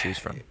skills to choose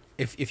from.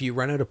 If you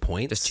run out of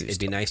points, it'd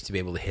be nice to be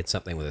able to hit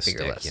something with a stick,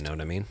 list. You know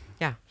what I mean?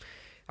 Yeah.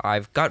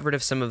 I've got rid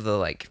of some of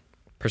the,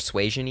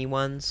 persuasion-y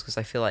ones, because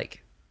I feel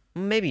like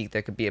maybe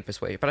there could be a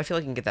persuasion, but I feel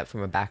like you can get that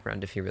from a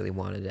background if you really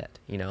wanted it,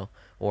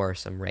 or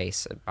some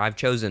race. I've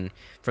chosen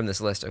from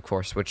this list, of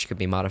course, which could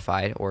be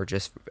modified or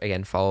just,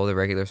 again, follow the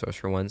regular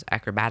sorcerer ones: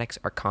 acrobatics,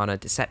 arcana,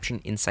 deception,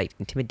 insight,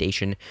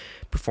 intimidation,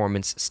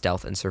 performance,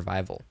 stealth, and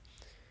survival.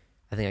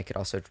 I think I could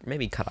also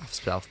maybe cut off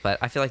stealth, but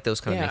I feel like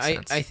those kind of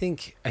make sense.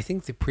 I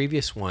think the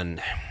previous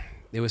one,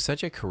 it was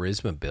such a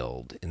charisma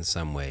build in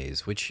some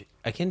ways, which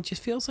again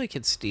just feels like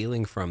it's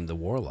stealing from the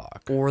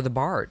warlock or the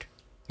bard.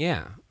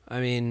 Yeah. I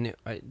mean,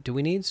 do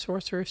we need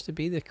sorcerers to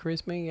be the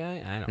charisma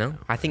guy? I don't know.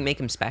 I think make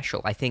them special.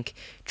 I think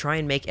try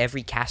and make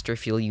every caster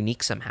feel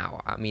unique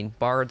somehow. I mean,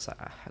 bards,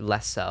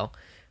 less so.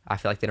 I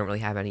feel like they don't really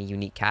have any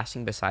unique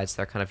casting besides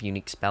their kind of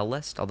unique spell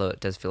list, although it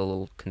does feel a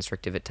little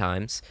constrictive at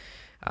times.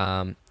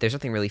 There's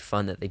nothing really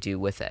fun that they do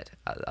with it.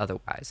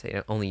 Otherwise,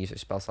 they only use their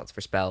spell slots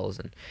for spells,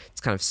 and it's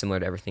kind of similar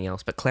to everything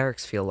else. But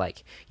clerics feel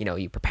like,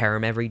 you prepare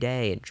them every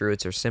day, and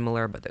druids are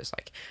similar, but there's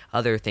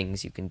other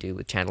things you can do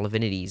with channel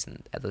divinities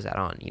and those add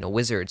on.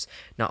 Wizards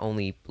not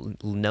only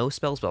know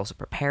spells, but also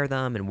prepare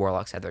them, and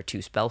warlocks have their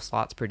 2 spell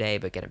slots per day,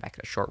 but get them back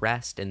at a short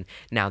rest. And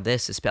now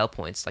this is spell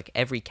points.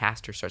 Every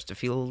caster starts to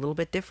feel a little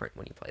bit different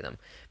when you play them,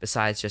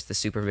 besides just the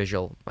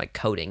superficial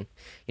coding.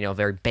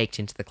 Very baked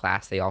into the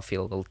class, they all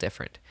feel a little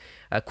different.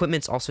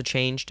 Equipment's also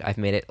changed. I've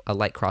made it a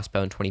light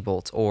crossbow and 20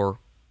 bolts, or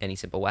any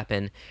simple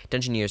weapon,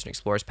 Dungeoneers and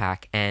Explorers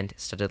pack, and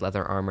studded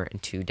leather armor and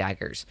 2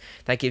 daggers.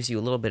 That gives you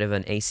a little bit of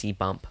an AC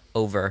bump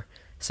over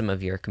some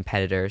of your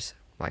competitors,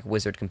 like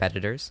wizard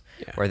competitors,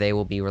 where they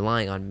will be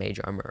relying on mage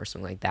armor or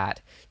something like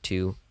that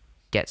to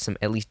get some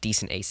at least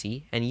decent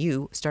AC, and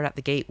you start out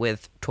the gate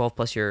with 12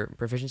 plus your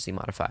proficiency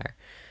modifier.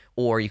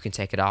 Or you can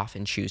take it off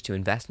and choose to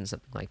invest in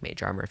something like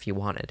mage armor if you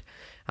wanted,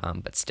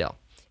 but still.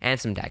 And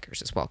some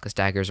daggers as well, because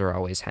daggers are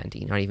always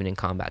handy, not even in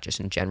combat, just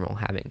in general.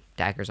 Having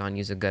daggers on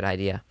you is a good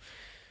idea.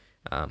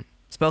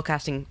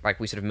 Spellcasting, like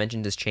we sort of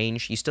mentioned, has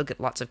changed. You still get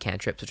lots of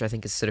cantrips, which I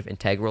think is sort of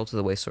integral to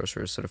the way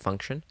sorcerers sort of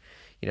function.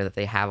 That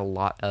they have a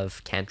lot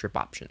of cantrip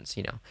options,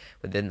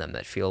 within them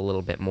that feel a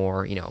little bit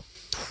more,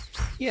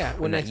 Yeah,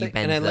 I like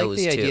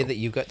the idea that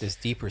you've got this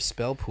deeper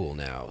spell pool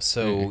now.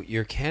 So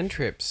your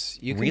cantrips,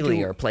 you can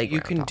really are playground.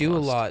 You can do a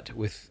lot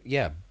with,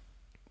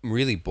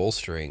 really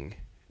bolstering,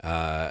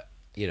 and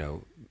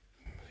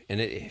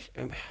it,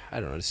 I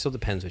don't know, it still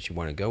depends what you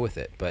want to go with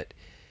it, but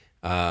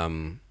yeah,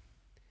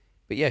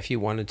 if you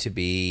wanted to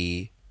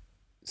be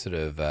sort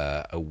of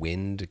a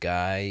wind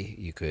guy,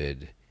 you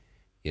could,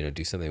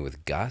 do something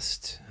with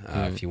gust.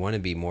 If you want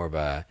to be more of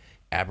a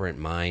aberrant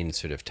mind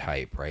sort of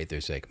type, right?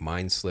 There's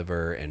mind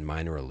sliver and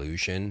minor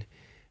illusion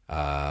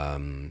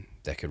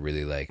that could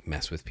really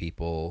mess with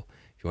people.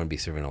 If you want to be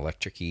sort of an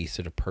electric-y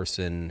sort of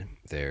person,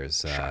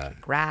 there's Shocking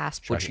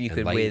Grasp, which you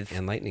could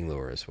and Lightning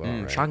Lure as well.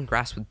 Right? Shocking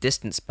Grasp with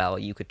Distance Spell,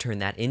 you could turn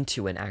that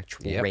into an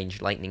actual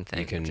ranged lightning thing.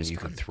 You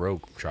can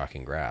throw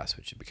Shocking Grasp,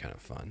 which would be kind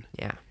of fun.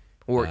 Yeah,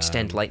 or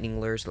extend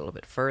Lightning Lures a little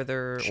bit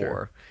further,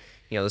 or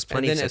there's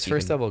plenty. And then of as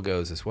first level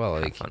goes as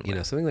well,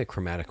 something like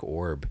Chromatic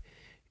Orb.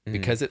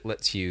 Because it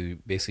lets you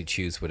basically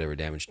choose whatever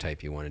damage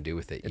type you want to do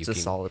with it. It's a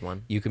solid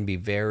one. You can be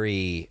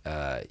very,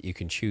 you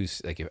can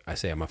choose, if I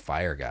say I'm a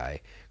fire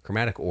guy,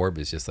 Chromatic Orb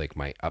is just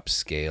my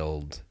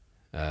upscaled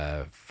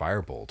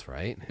Firebolt,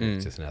 right?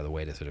 It's just another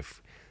way to sort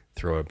of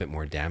throw a bit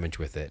more damage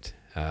with it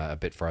a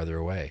bit farther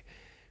away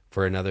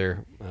for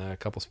another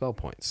couple spell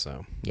points.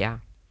 So yeah.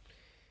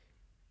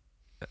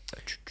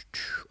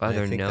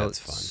 Other notes,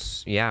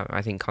 that's fun. Yeah,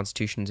 I think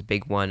Constitution's a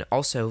big one.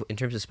 Also, in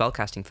terms of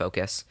spellcasting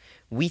focus,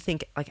 we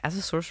think as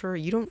a sorcerer,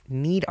 you don't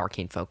need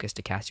arcane focus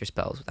to cast your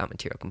spells without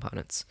material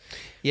components.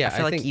 Yeah, I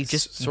feel like you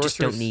just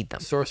don't need them.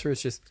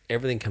 Sorcerers just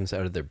everything comes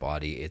out of their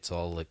body. It's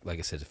all like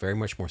I said, it's very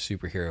much more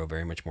superhero,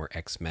 very much more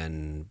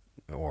X-Men,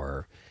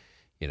 or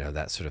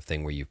that sort of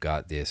thing where you've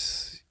got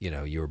this,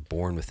 you're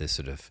born with this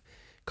sort of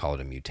call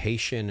it a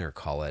mutation, or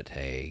call it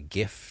a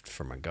gift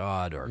from a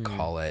god, or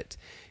call it,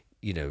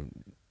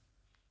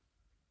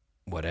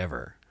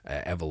 whatever,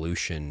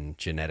 evolution,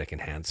 genetic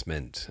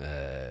enhancement,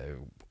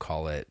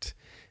 call it,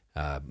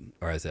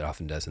 or as it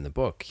often does in the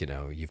book,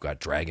 you've got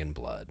dragon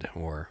blood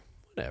or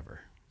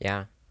whatever.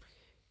 Yeah.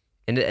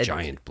 And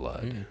giant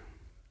blood.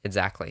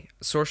 Exactly.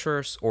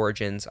 Sorcerer's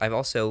Origins, I've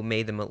also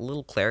made them a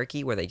little cleric-y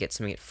where they get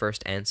something at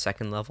first and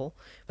second level,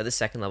 but the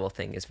second level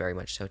thing is very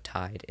much so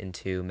tied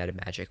into meta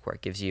magic, where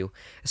it gives you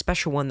a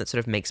special one that sort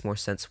of makes more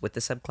sense with the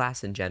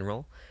subclass in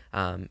general.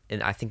 And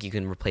I think you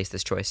can replace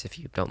this choice if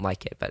you don't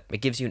like it, but it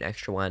gives you an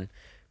extra one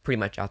pretty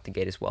much out the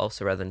gate as well.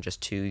 So rather than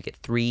just 2, you get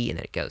 3, and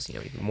then it goes,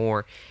 even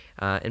more.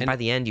 And by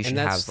the end, you should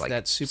have like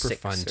that's super 6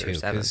 fun too,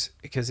 7.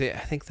 because I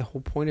think the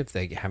whole point of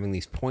having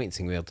these points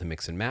and being able to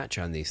mix and match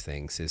on these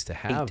things is to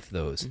have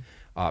those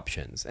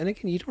options. And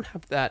again, you don't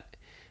have that.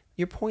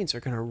 Your points are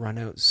going to run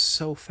out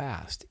so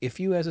fast. If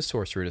you, as a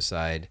sorcerer,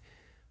 decide,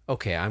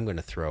 okay, I'm going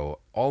to throw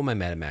all my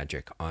meta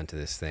magic onto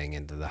this thing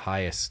into the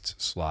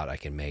highest slot I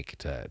can make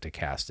to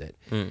cast it.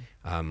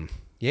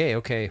 Yay,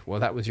 okay, well,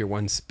 that was your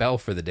one spell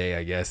for the day,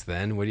 I guess,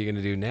 then. What are you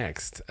going to do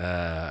next?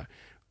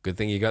 Good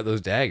thing you got those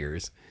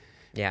daggers.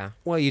 Yeah.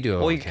 Well, you do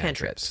have all your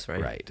cantrips,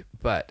 right? Right.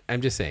 But I'm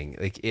just saying,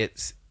 like,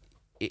 it's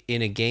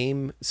in a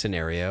game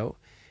scenario,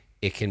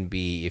 it can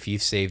be, if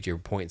you've saved your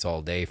points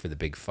all day for the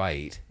big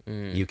fight,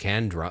 you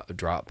can drop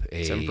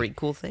some pretty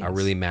cool things, a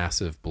really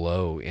massive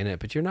blow in it,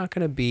 but you're not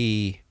going to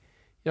be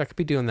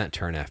doing that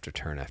turn after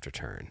turn after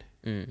turn.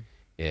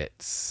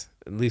 It's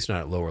at least not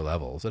at lower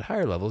levels. At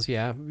higher levels,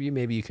 yeah,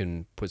 maybe you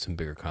can put some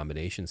bigger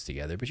combinations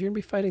together, but you're going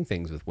to be fighting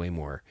things with way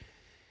more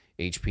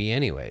HP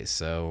anyways,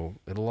 so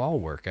it'll all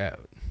work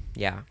out.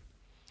 Yeah.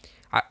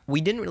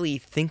 We didn't really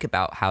think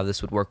about how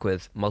this would work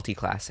with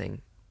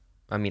multi-classing.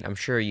 I mean, I'm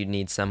sure you'd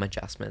need some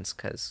adjustments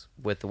because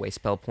with the way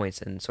spell points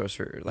and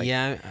sorcerer, do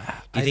you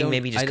think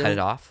maybe just cut it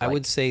off? I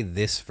would say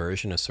this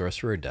version of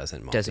sorcerer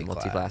doesn't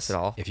multi-class at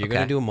all. If you're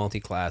going to do a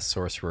multi-class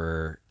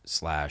sorcerer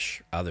 /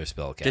 other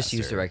spellcaster, just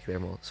use the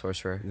regular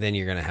sorcerer. Then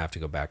you're going to have to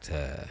go back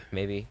to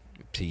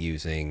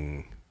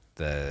using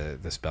the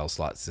spell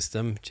slot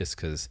system, just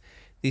because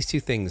these two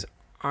things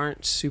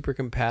aren't super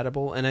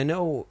compatible. And I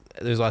know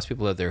there's lots of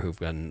people out there who've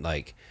done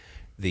like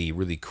the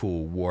really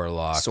cool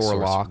warlock,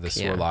 the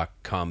Sorlock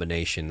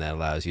combination that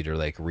allows you to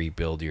like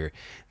rebuild your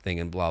thing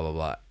and blah blah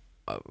blah.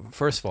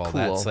 First of all, cool,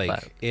 that's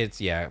like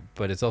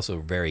but it's also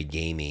very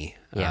gamey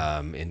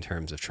in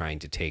terms of trying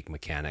to take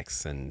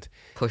mechanics and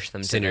push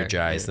them,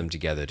 synergize them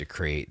together to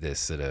create this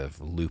sort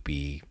of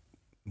loopy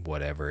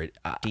whatever.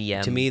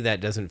 DM to me, that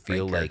doesn't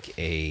feel like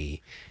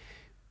it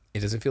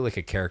doesn't feel like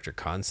a character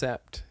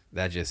concept.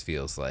 That just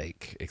feels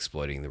like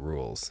exploiting the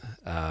rules.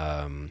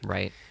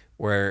 Right.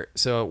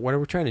 So what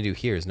we're trying to do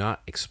here is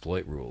not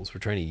exploit rules.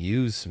 We're trying to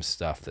use some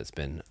stuff that's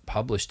been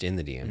published in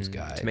the DM's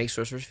guide to make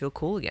sorcerers feel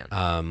cool again.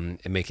 And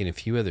making a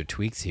few other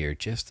tweaks here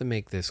just to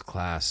make this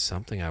class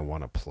something I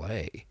want to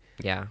play.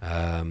 Yeah.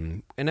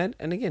 And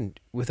again,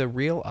 with a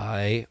real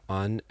eye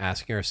on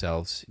asking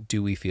ourselves,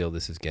 do we feel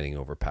this is getting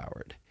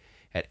overpowered?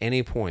 At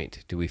any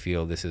point, do we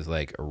feel this is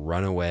like a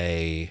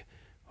runaway,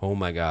 oh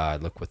my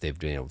God, look what they've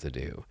been able to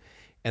do?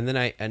 And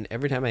then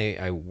every time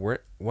I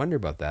wonder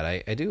about that,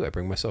 I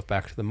bring myself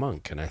back to the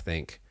monk, and I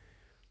think,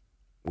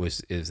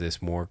 is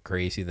this more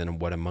crazy than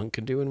what a monk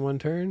could do in one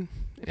turn?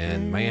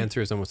 And my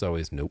answer is almost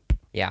always nope.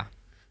 Yeah.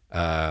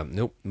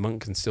 Nope.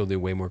 Monk can still do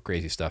way more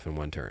crazy stuff in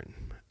one turn.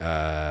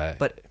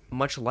 But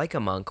much like a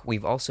monk,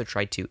 we've also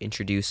tried to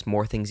introduce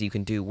more things you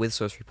can do with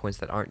sorcery points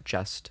that aren't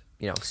just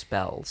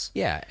spells.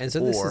 Yeah, and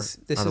so this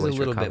is a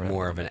little bit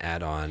more of an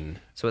add-on.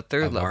 So at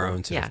third level, our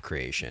own sort of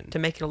creation to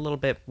make it a little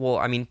bit. Well,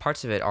 I mean,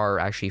 parts of it are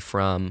actually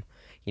from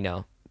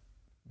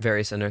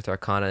various Unearthed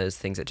Arcanas,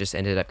 things that just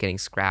ended up getting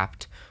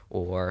scrapped,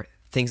 or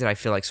things that I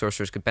feel like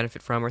sorcerers could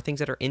benefit from, or things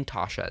that are in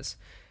Tasha's.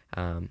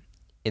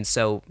 And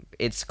so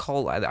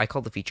I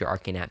call the feature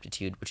Arcane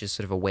Aptitude, which is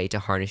sort of a way to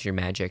harness your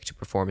magic to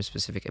perform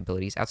specific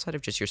abilities outside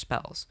of just your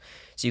spells.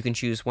 So you can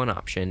choose one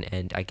option,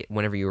 and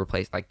whenever you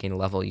gain a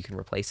level, you can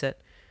replace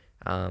it.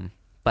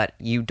 But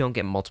you don't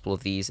get multiple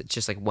of these. It's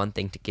just like one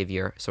thing to give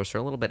your sorcerer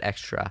a little bit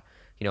extra,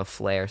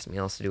 flair, something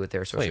else to do with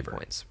their sorcery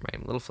points,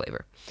 right? A little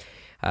flavor.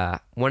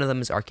 One of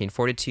them is Arcane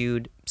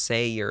Fortitude.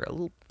 Say you're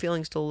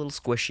feeling still a little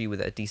squishy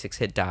with a d6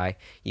 hit die,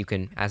 you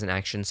can, as an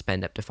action,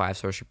 spend up to 5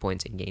 sorcery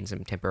points and gain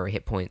some temporary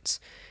hit points,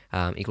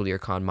 equal to your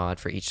con mod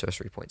for each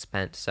sorcery point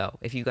spent. So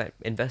if you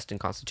invest in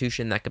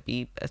Constitution, that could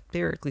be a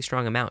theoretically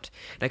strong amount.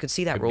 And I could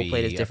see that role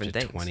played as different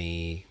things.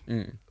 20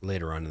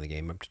 later on in the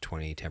game, up to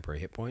 20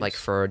 temporary hit points. Like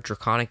for a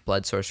Draconic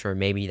Blood Sorcerer,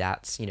 maybe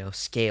that's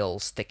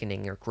scales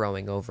thickening or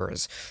growing over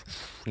as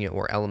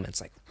or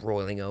elements like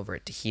roiling over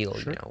it to heal.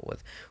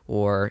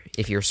 Or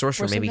if you're a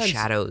sorcerer, maybe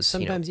shadows.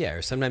 Sometimes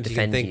or sometimes you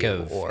can think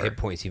of hit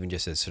points even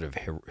just as sort of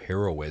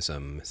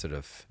heroism, sort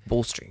of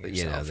bolstering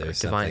yourself. There's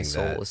Divine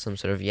Soul is some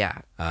sort of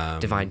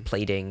divine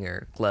plating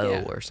or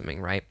glow or something,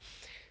 right?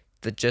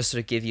 that just sort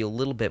of give you a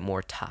little bit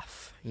more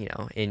tough,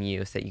 in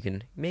you, so that you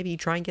can maybe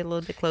try and get a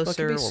little bit Well, it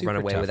closer can be or super run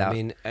away tough. without. I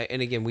mean,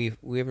 and again, we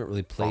haven't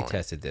really play falling.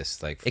 tested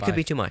this. Like It could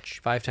be too much.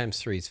 5 times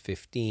 3 is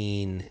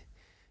 15.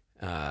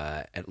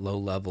 At low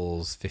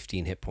levels,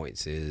 15 hit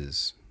points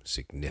is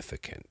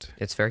significant.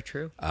 It's very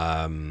true.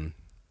 But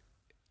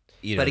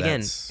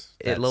again,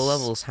 at low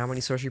levels, how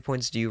many sorcery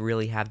points do you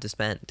really have to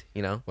spend?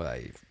 Well,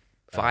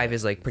 5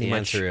 is like pretty the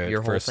much answer at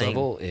your whole first thing.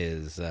 level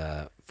is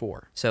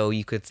 4. So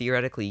you could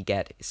theoretically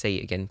get, say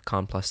again,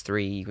 con plus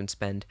 3. You can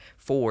spend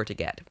 4 to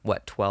get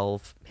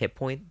 12 hit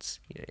points,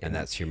 And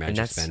that's your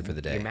magic spend for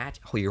the day.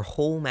 Your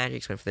whole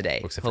magic spend for the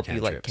day. Except for Hope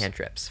you like cantrips.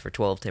 cantrips for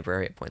 12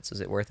 temporary hit points.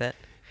 Is it worth it?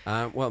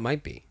 Well, it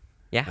might be.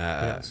 Yeah,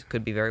 who knows?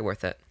 Could be very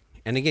worth it.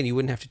 And again, you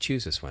wouldn't have to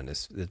choose this one.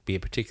 It'd be a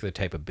particular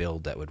type of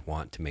build that would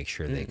want to make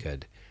sure they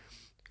could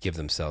give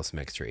themselves some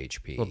extra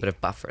HP. A little bit of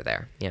buffer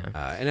there. Yeah.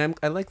 And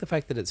I like the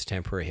fact that it's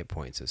temporary hit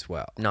points as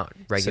well. Not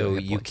regular So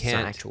hit you points. It's not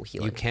can't actual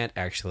healing. you can't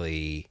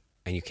actually,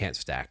 and you can't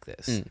stack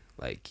this.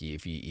 Like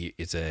if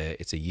it's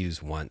a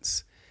use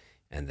once,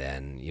 and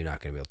then you're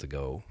not going to be able to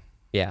go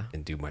Yeah.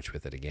 and do much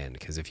with it again.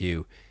 Because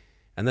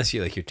unless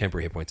you like your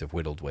temporary hit points have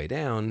whittled way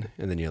down,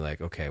 and then you're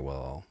like, okay,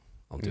 well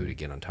I'll do it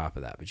again on top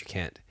of that. But you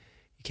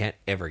can't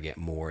ever get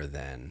more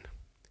than.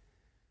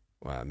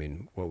 Well, I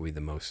mean, what would be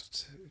the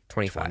most?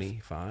 25.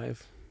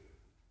 25?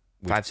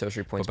 5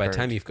 sorcery points. But by the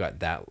time burned. you've got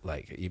that,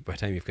 by the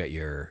time you've got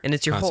your And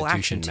it's your whole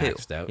Constitution action, too,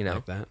 maxed out you know?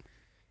 like that,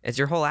 It's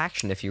your whole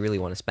action if you really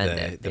want to spend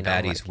it. the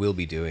baddies will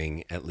be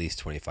doing at least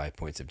 25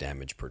 points of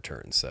damage per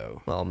turn.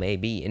 So Well,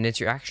 maybe, and it's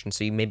your action,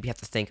 so you maybe have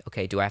to think,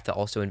 okay, do I have to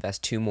also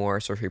invest 2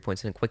 more sorcery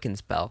points in a quicken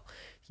spell,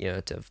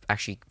 to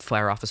actually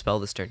fire off a spell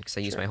this turn because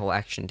I use my whole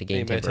action to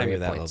gain by the time temporary you're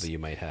that points. level, you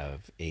might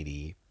have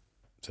 80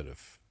 sort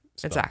of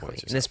spell Exactly,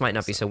 points or and this might something,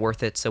 not be so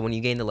worth it. So when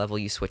you gain the level,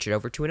 you switch it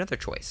over to another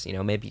choice.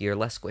 Maybe you're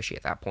less squishy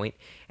at that point,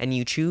 and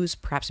you choose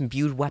perhaps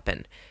imbued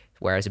weapon.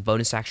 Whereas a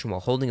bonus action while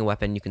holding a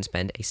weapon, you can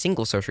spend a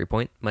single sorcery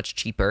point, much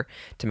cheaper,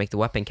 to make the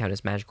weapon count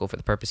as magical for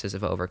the purposes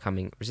of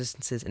overcoming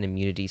resistances and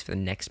immunities for the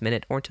next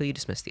minute or until you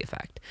dismiss the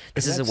effect.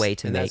 This is a way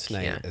to make. That's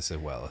nice as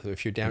well.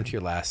 If you're down to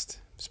your last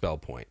spell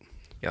point,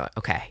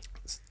 okay,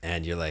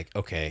 and you're like,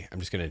 okay, I'm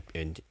just gonna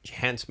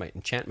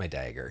enchant my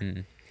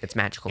dagger, it's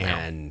magical now.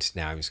 and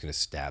now I'm just gonna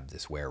stab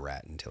this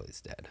were-rat until he's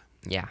dead,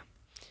 Yeah.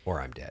 or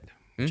I'm dead,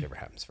 whichever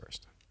happens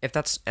first. If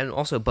that's, and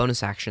also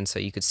bonus action, so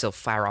you could still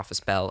fire off a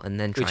spell and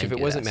then try Which, and if it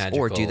do wasn't this, magical,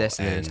 or do this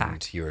and then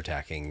attack. you're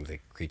attacking the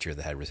creature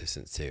that had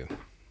resistance to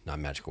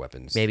non-magical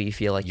weapons, Maybe you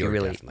feel like you're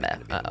really. definitely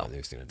gonna be the one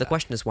who's gonna The die.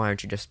 question is, why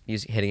aren't you just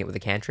hitting it with a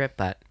cantrip?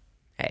 But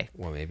hey,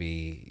 Well,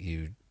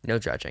 maybe no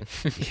judging.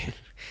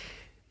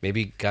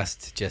 maybe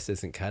Gust just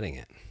isn't cutting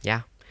it.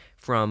 Yeah.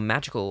 From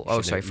magical.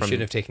 You From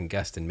should have taken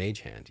Gust in Mage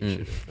Hand.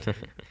 You should have.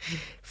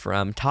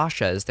 from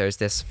Tasha's, there's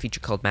this feature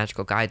called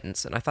Magical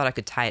Guidance, and I thought I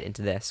could tie it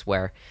into this,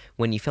 where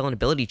when you fill an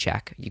ability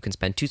check, you can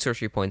spend 2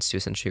 sorcery points to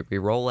essentially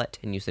re-roll it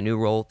and use the new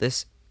roll.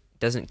 This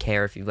doesn't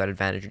care if you've got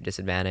advantage or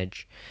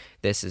disadvantage.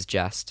 This is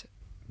just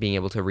being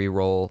able to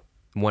re-roll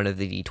one of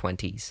the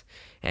d20s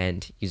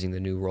and using the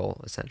new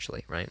roll,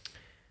 essentially, right?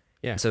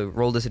 Yeah. So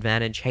roll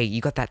disadvantage. Hey, you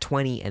got that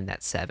 20 and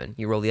that 7.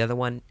 You roll the other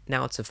one.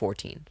 Now it's a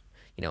 14.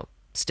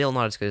 Still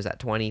not as good as that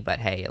 20, but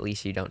hey, at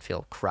least you don't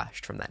feel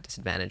crushed from that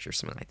disadvantage or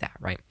something like that,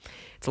 right?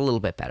 It's a little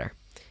bit better.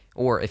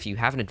 Or if you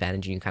have an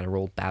advantage and you kind of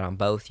rolled bad on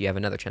both, you have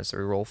another chance to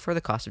reroll for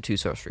the cost of 2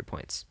 sorcery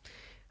points.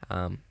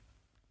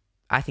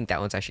 I think that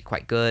one's actually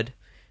quite good.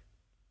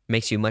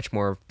 Makes you much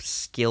more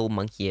skill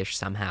monkey-ish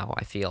somehow,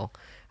 I feel,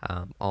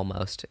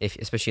 almost.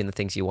 Especially in the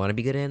things you want to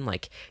be good in,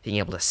 like being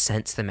able to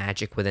sense the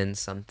magic within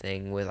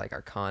something with like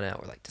Arcana,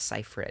 or like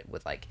decipher it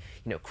with like,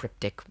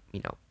 cryptic,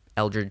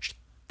 eldritch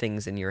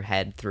things in your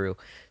head through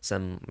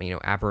some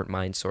aberrant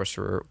mind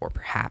sorcerer, or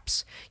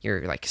perhaps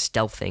you're like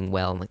stealthing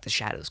well and like the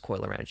shadows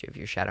coil around you of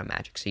your shadow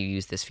magic, so you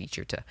use this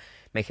feature to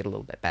make it a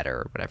little bit better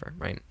or whatever,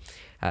 right?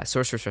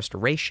 Sorcerer's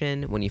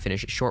Restoration, when you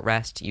finish a short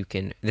rest, you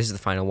can, this is the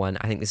final one,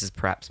 I think this is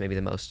perhaps maybe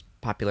the most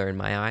popular in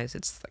my eyes.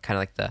 It's kind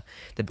of like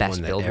the best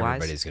one that build wise.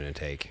 everybody's going to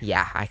take.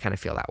 Yeah, I kind of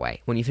feel that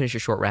way. When you finish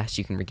your short rest,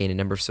 you can regain a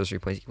number of sorcery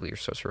points equal to your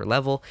sorcerer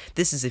level.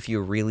 This is if you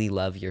really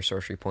love your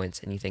sorcery points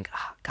and you think,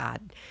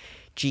 God,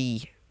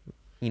 gee,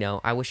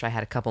 I wish I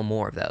had a couple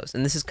more of those.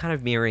 And this is kind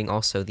of mirroring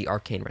also the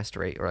arcane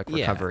recovery or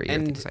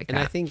things like that. And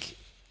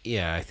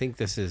I think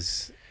this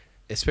is,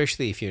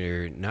 especially if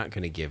you're not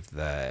going to give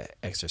the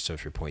extra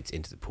sorcery points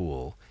into the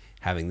pool,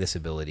 having this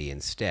ability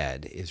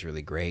instead is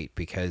really great,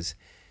 because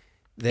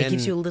then it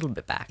gives you a little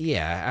bit back.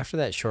 Yeah, after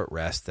that short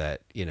rest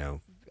that,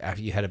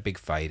 after you had a big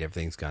fight,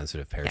 everything's gone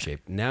sort of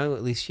pear-shaped. Yeah. Now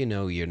at least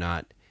you're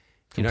not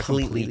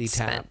completely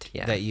tapped.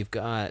 Yeah. That you've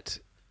got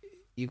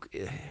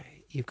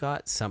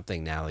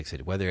something now, like I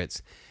said, whether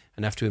it's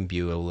enough to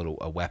imbue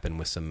a weapon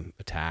with some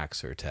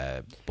attacks, or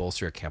to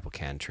bolster a couple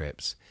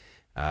cantrips,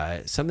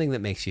 something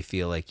that makes you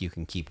feel like you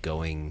can keep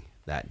going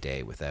that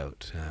day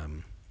without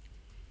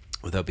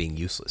being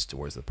useless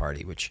towards the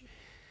party, which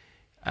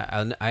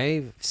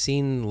I've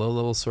seen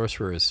low-level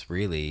sorcerers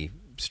really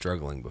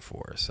struggling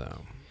before.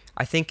 So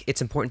I think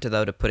it's important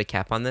to put a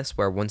cap on this,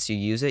 where once you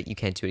use it, you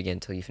can't do it again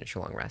until you finish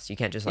your long rest. You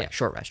can't just like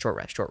short rest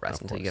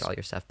until you get all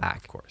your stuff back.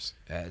 Of course,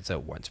 it's a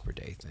once per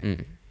day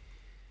thing.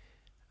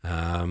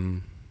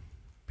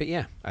 But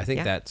yeah, I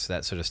think that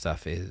sort of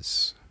stuff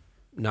is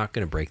not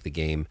going to break the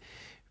game,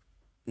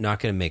 not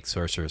going to make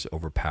sorcerers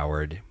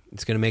overpowered.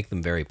 It's going to make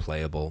them very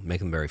playable, make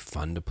them very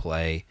fun to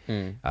play,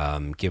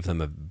 give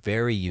them a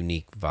very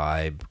unique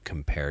vibe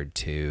compared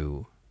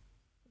to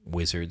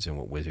wizards and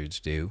what wizards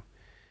do,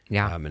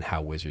 and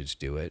how wizards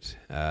do it.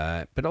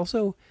 But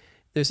also,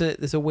 there's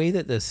a way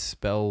that the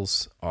spell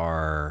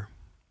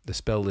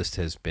list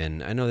has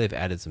been. I know they've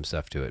added some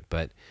stuff to it,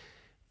 but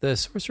the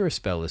sorcerer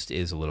spell list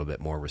is a little bit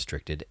more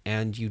restricted,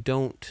 and you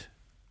don't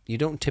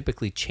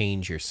typically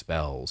change your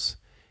spells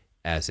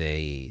as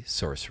a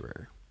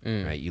sorcerer,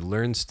 right? You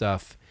learn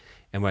stuff,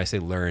 and when I say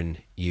learn,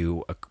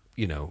 you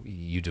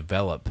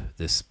develop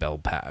this spell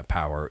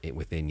power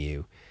within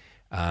you,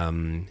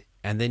 and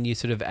then you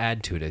sort of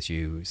add to it as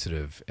you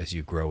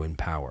grow in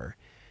power.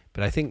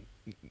 But I think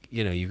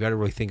you've got to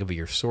really think of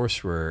your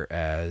sorcerer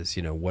as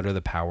what are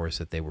the powers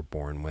that they were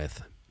born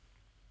with,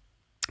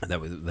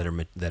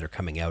 that are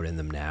coming out in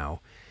them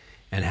now,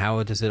 and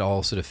how does it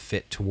all sort of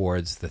fit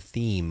towards the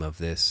theme of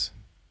this,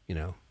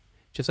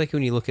 just like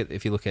if you look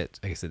at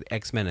like I said,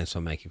 X-Men, and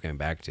something I keep coming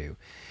back to,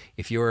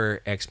 if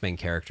your X-Men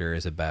character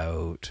is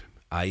about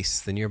ice,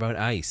 then you're about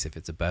ice. If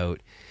it's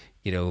about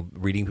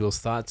reading people's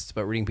thoughts, it's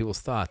about reading people's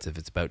thoughts. If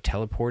it's about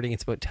teleporting,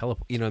 it's about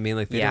you know what I mean?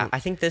 Like I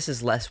think this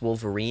is less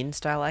Wolverine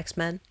style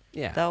X-Men.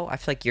 Yeah. Though I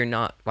feel like you're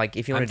not, like,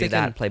 if you want to do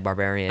that, play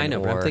Barbarian. I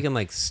know, but I'm thinking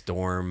like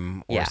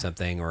Storm or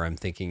something, or I'm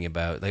thinking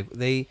about like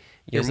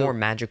you're more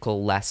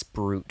magical, less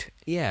brute.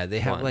 Yeah, they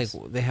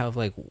have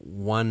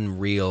one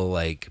real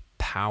like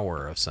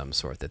power of some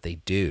sort that they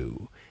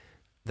do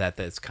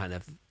that's kind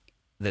of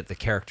that the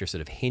character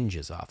sort of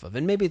hinges off of,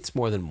 and maybe it's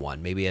more than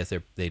one. Maybe as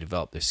they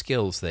develop their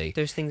skills,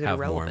 there's things that have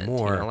are relevant.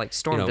 More and more. Like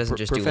Storm doesn't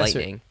just do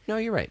lightning. No,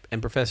 you're right.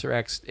 And Professor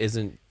X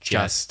isn't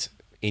just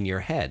in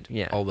your head,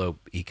 although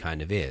he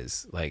kind of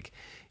is. Like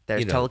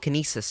there's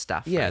telekinesis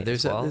stuff. Yeah, right,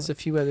 there's a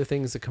few other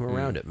things that come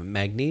around it.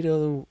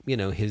 Magneto,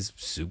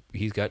 he's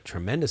got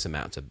tremendous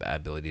amounts of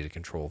ability to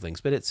control things,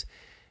 but it's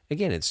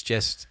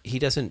just he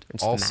doesn't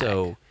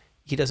also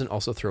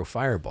throw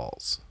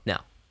fireballs. No.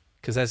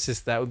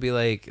 Because that would be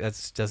like,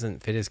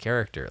 doesn't fit his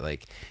character.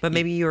 Like, but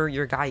maybe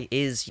your guy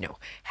is,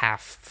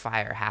 half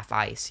fire, half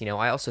ice.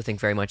 I also think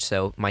very much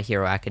so My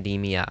Hero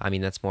Academia. I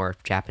mean, that's more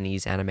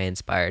Japanese anime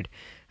inspired,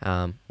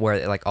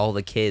 where like all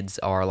the kids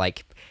are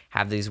like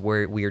have these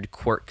weird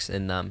quirks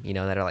in them,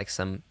 that are like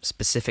some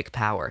specific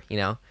power, and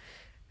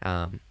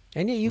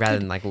yeah, rather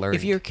than like learn.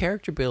 If your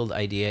character build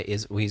idea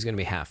is he's going to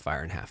be half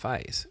fire and half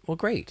ice, well,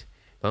 great.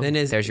 Well, then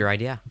there's your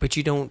idea. But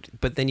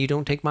then you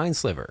don't take Mind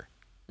Sliver.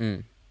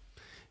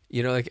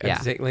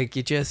 Like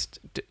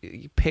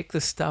you pick the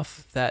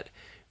stuff that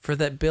for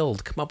that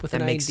build, come up with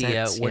an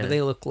idea. Sense, what do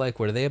they look like?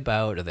 What are they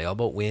about? Are they all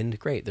about wind?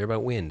 Great, they're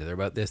about wind. They're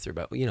about this. They're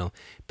about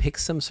pick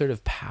some sort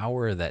of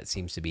power that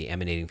seems to be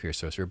emanating from your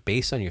sorcerer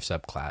based on your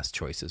subclass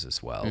choices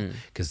as well,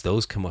 because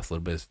those come with a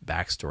little bit of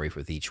backstory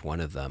with each one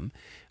of them.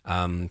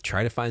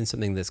 Try to find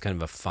something that's kind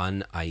of a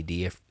fun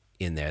idea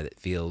in there that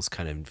feels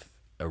kind of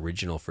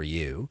original for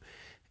you,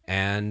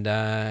 and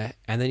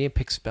then you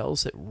pick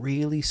spells that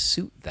really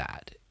suit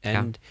that.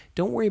 And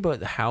don't worry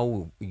about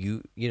how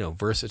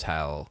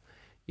versatile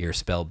your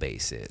spell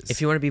base is.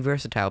 If you want to be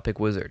versatile, pick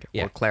wizard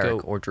or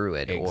cleric or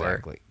druid.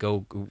 Exactly.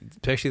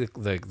 Especially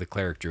the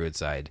cleric druid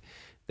side.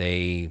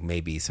 They may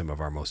be some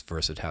of our most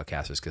versatile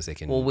casters because they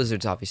can. Well,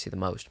 wizards obviously the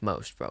most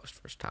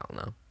versatile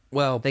now.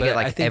 Well, they get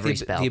like I think every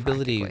spell. The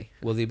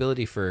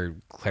ability for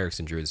clerics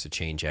and druids to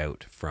change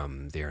out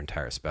from their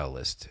entire spell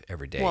list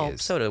every day. Well,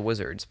 so do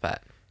wizards,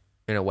 but.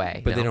 In a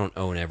way, but they don't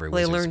own every.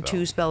 Well, they wizard learn spell.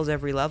 2 spells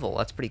every level.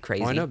 That's pretty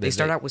crazy. I know, they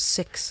start out with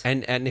 6.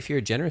 And if you're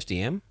a generous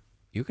DM,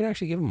 you can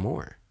actually give them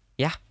more.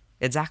 Yeah,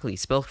 exactly.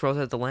 Spell scrolls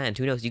out the land.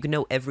 Who knows? You can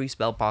know every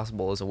spell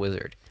possible as a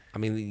wizard. I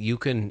mean, you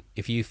can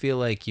if you feel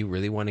like you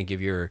really want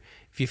to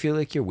if you feel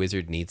like your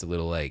wizard needs a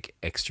little like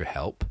extra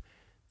help,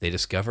 they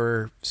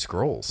discover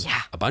scrolls.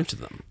 Yeah, a bunch of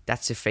them.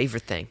 That's your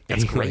favorite thing.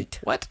 That's great.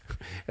 Like, what?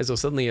 And so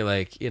suddenly you're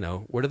like,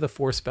 what are the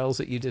 4 spells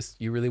that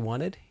you really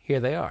wanted? Here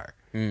they are.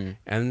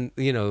 And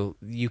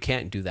you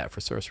can't do that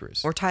for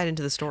sorcerers or tie it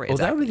into the story. Well,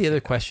 that would be the other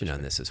question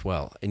on this as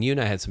well. And you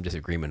and I had some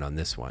disagreement on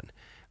this one.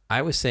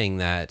 I was saying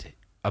that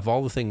of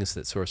all the things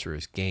that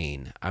sorcerers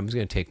gain, I was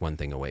going to take one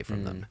thing away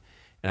from them,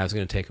 and I was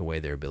going to take away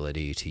their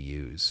ability to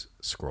use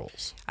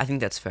scrolls. I think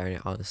that's fair,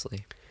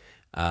 honestly.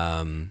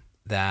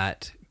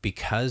 That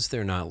because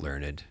they're not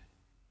learned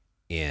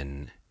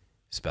in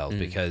spells,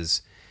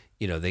 because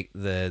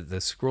the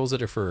scrolls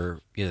that are for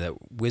that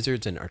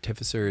wizards and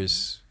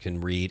artificers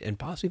can read, and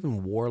possibly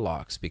even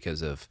warlocks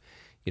because of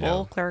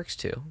well, clerics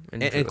too,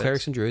 and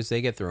clerics and druids,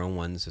 they get their own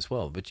ones as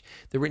well, but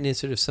they're written in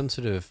sort of some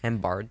sort of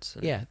and bards.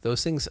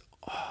 Those things.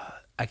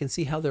 I can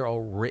see how they're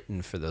all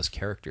written for those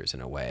characters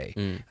in a way.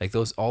 Like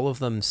all of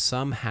them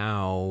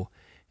somehow,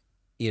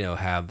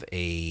 have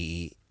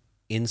a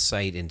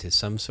insight into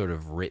some sort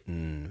of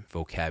written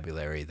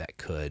vocabulary that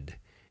could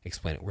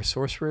explain it. Where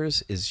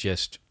sorcerers is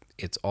just,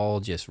 it's all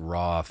just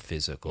raw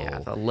physical. Yeah,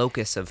 the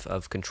locus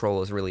of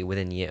control is really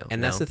within you.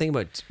 And that's the thing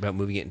about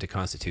moving it into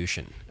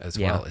Constitution as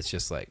Yeah. well. It's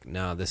just like,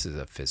 no, this is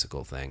a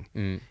physical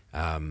thing.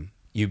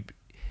 You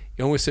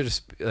almost sort of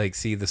like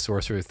see the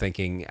sorcerer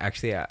thinking,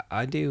 actually,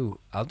 I'll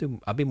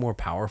be more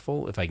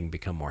powerful if I can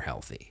become more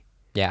healthy.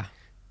 Yeah.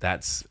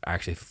 That's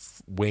actually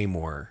way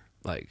more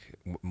like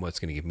what's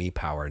going to give me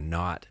power,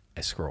 not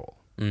a scroll.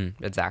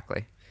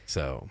 Exactly.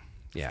 So,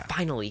 yeah.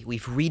 Finally,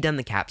 we've redone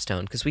the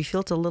capstone because we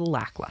feel it's a little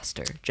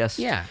lackluster. Just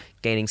Yeah.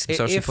 gaining some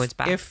sorcery points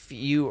back. If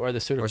you are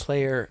the sort of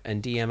player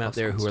and DM out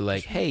there who are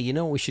like, hey, you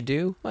know what we should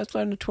do? Let's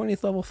learn a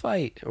 20th level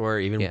fight. Or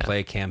even Yeah.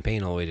 play a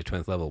campaign all the way to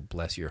 20th level.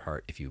 Bless your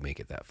heart if you make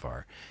it that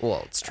far.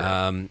 Well, it's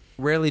true.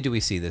 Rarely do we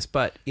see this,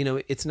 but, you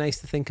know, it's nice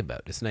to think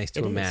about. It's nice to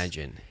It is.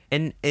 imagine.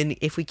 And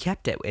if we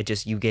kept it,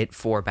 you get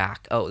 4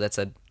 back. Oh, that's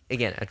a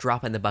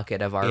drop in the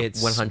bucket of our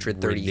It's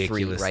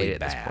 133 ridiculously right at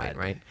bad. this point,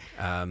 right?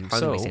 So-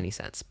 Hardly makes any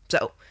sense.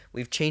 So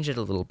we've changed it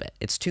a little bit.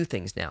 It's 2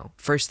 things now.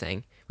 First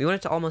thing, we want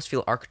it to almost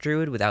feel Arc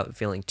Druid without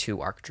feeling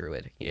too Arc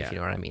Druid, Yeah. if you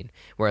know what I mean.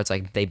 Where it's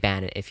like they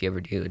ban it if you ever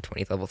do a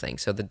 20th level thing.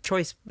 So the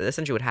choice,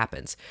 essentially what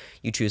happens,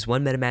 you choose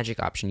one meta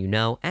magic option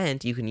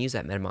and you can use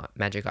that meta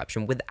magic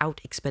option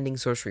without expending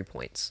sorcery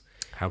points.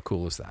 How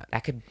cool is that?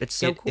 It's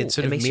so cool. It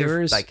sort of makes your,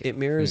 mirrors, like, it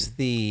mirrors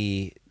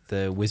the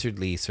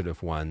wizardly sort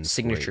of ones.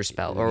 signature where-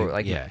 spell or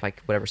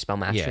like whatever spell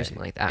master or something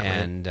like that. right?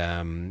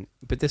 And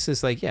but this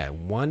is like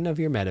one of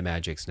your meta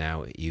magics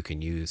now you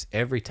can use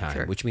every time,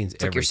 Sure. which means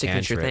It's like every your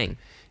signature cantrip,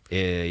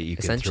 you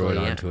can throw Essentially,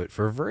 it yeah. onto it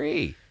for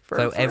free.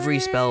 So every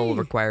spell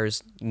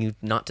requires you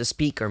not to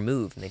speak or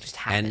move, and they just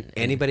happen. And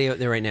anybody out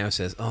there right now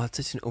says, "Oh, it's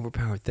such an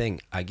overpowered thing."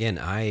 Again,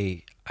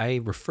 I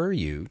refer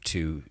you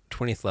to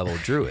 20th level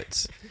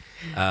druids,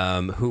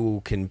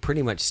 who can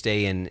pretty much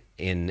stay in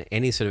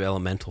any sort of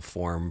elemental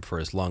form for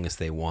as long as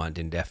they want,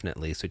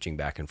 indefinitely, switching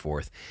back and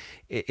forth,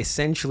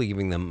 essentially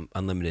giving them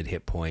unlimited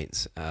hit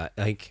points.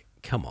 Like,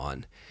 come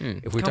on,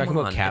 if we're Come talking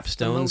on. about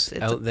capstones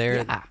out there,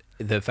 yeah.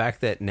 the fact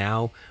that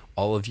now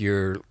all of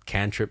your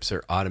cantrips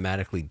are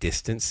automatically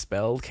distance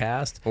spell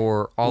cast,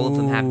 or all of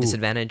them have Ooh.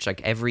 disadvantage.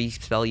 Like every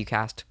spell you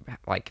cast,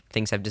 like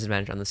things have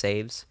disadvantage on the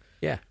saves.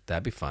 yeah,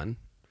 that'd be fun.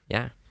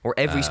 Yeah. Or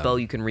every spell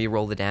you can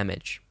re-roll the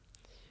damage.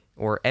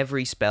 Or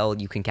every spell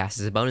you can cast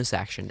as a bonus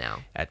action now.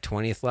 At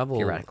 20th level,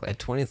 Theoretically.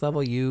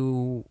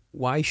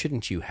 why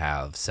shouldn't you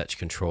have such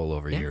control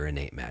over your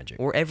innate magic?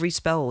 Or every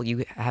spell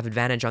you have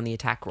advantage on the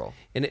attack roll.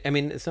 And I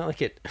mean, it's not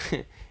like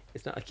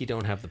it's not like you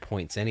don't have the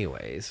points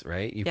anyways,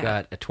 right? You've Yeah.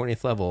 got at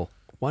 20th level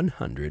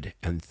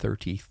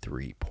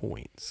 133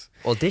 points.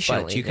 Well,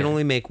 additionally, But you can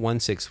only make 1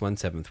 6th, 1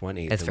 7th, 1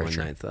 8th, That's and for 1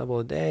 sure. 9th level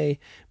a day.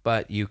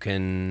 But you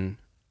can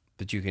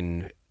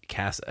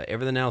cast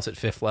everything else at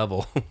 5th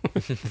level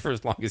for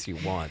as long as you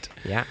want.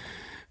 Yeah.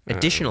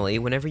 Additionally,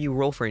 whenever you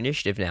roll for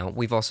initiative now,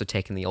 we've also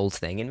taken the old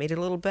thing and made it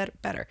a little bit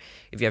better.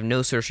 If you have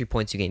no sorcery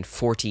points, you gain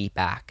 40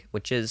 back,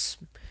 which is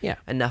Yeah.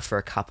 enough for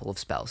a couple of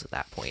spells at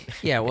that point.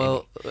 Yeah,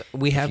 well,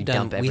 we have you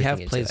dump we have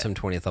everything played into some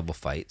 20th level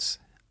fights.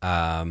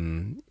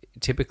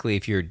 Typically,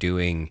 if you're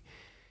doing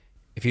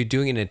it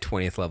in a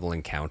 20th level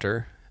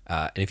encounter,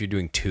 and if you're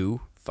doing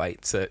 2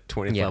 fights at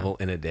 20th Yeah. level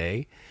in a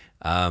day,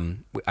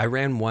 I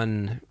ran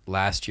one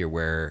last year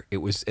where it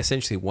was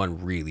essentially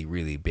one really,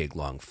 really big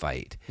long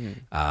fight.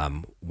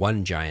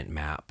 One giant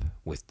map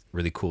with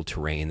really cool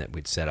terrain that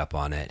we'd set up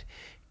on it,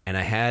 and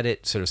I had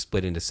it sort of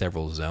split into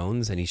several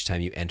zones, and each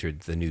time you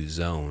entered the new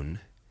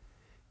zone,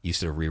 you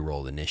sort of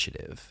re-roll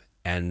initiative.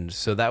 And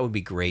so that would be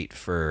great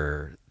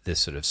for this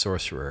sort of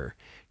sorcerer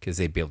because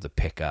they'd be able to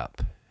pick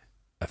up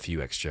a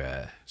few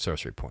extra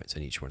sorcery points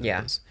in each one of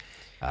Yeah. those,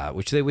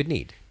 which they would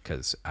need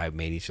because I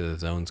made each of the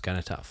zones kind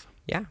of tough.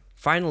 Yeah.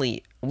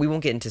 Finally, we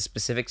won't get into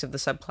specifics of the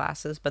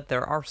subclasses, but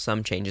there are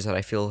some changes that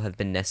I feel have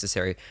been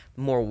necessary,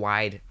 more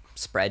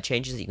widespread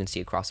changes that you can see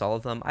across all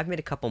of them. I've made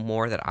a couple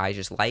more that I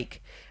just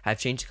like. I've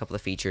changed a couple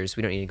of features.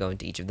 We don't need to go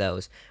into each of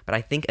those. But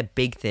I think a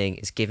big thing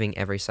is giving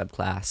every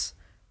subclass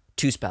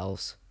 2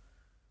 spells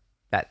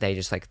that they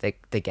just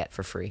they get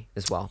for free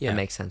as well. Yeah. It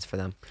makes sense for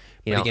them.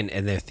 But again,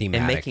 and they're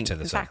thematic to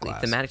the exactly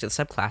subclass. thematic to the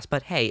subclass.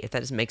 But hey, if that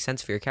doesn't make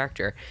sense for your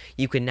character,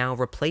 you can now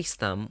replace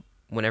them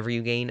whenever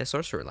you gain a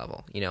sorcerer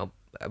level.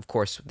 Of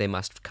course, they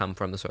must come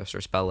from the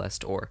sorcerer spell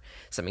list or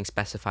something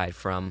specified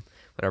from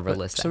whatever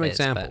list Some that is.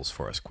 examples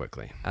for us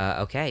quickly.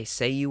 Okay,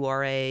 say you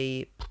are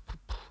a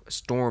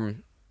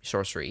storm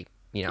sorcery,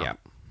 Yeah.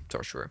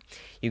 sorcerer.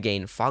 You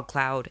gain Fog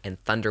Cloud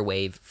and Thunder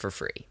Wave for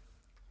free.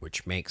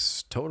 Which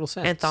makes total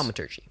sense. And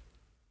Thaumaturgy,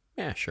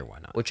 Yeah, sure, why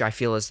not? which I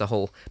feel is the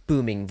whole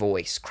booming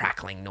voice,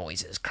 crackling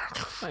noises,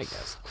 I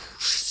guess.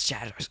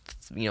 shatters,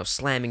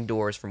 slamming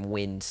doors from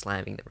wind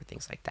slamming them or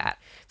things like that.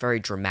 Very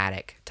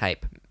dramatic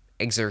type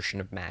exertion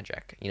of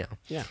magic,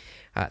 Yeah.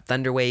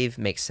 Thunder Wave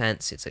makes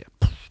sense. It's a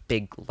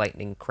big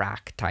lightning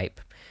crack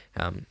type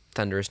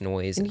thunderous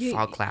noise and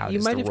fog cloud. You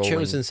is might the have rolling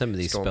chosen some of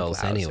these storm spells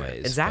clouds. anyways.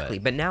 Exactly,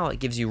 but now it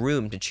gives you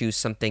room to choose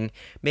something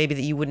maybe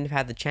that you wouldn't have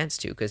had the chance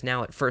to, because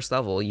now at first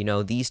level,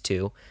 these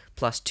two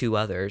plus 2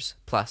 others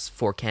plus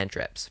 4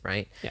 cantrips,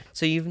 right? Yeah.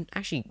 So you've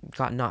actually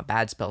got not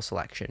bad spell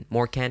selection.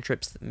 More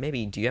cantrips.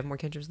 Maybe, do you have more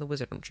cantrips than the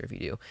wizard? I'm not sure if you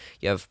do.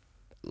 You have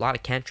a lot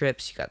of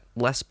cantrips, you got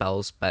less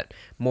spells, but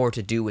more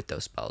to do with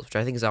those spells, which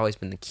I think has always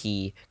been the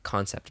key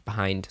concept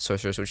behind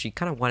sorcerers, which you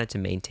kind of wanted to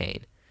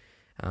maintain.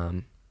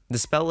 The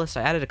spell list,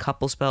 I added a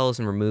couple spells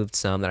and removed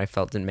some that I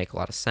felt didn't make a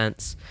lot of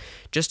sense,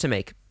 just to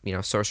make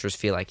sorcerers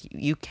feel like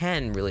you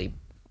can really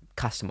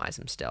customize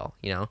them still.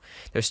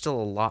 There's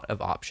still a lot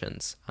of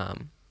options,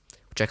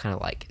 which I kind of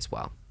like as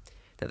well.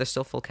 That they're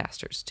still full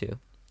casters too.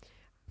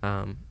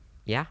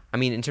 Yeah, I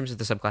mean, in terms of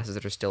the subclasses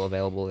that are still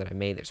available that I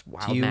made, there's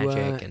wild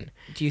magic and.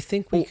 Do you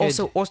think we could,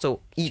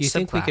 also each do you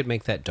think we subclass- could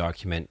make that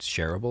document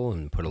shareable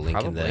and put a link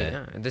Probably, in the?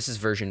 yeah. This is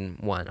version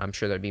 1. I'm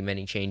sure there'd be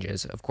many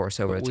changes, of course,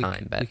 over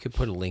time. But we could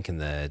put a link in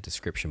the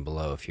description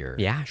below if you're.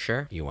 yeah,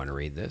 sure. You want to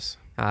read this?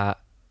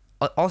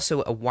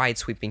 Also, a wide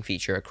sweeping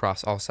feature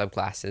across all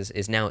subclasses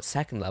is now at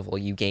 2nd level,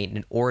 you gain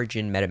an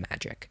origin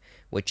metamagic,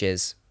 which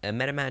is a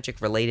metamagic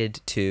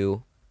related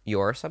to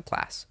your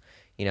subclass.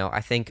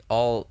 I think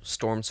all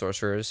storm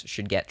sorcerers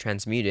should get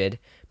transmuted,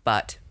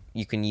 but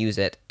you can use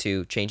it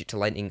to change it to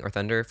lightning or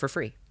thunder for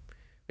free,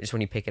 just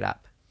when you pick it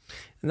up.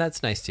 And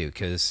that's nice too,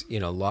 because a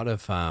lot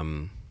of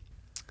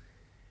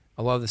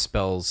the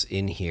spells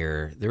in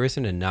here, there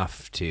isn't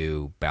enough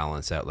to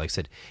balance out. Like I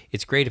said,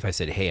 it's great if I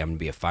said, "Hey, I'm gonna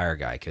be a fire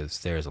guy," because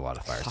there's a lot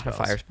of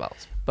fire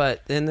spells.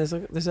 But then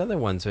there's other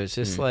ones where it's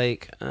just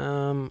like,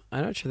 I'm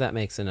not sure that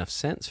makes enough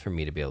sense for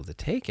me to be able to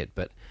take it.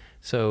 But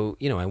so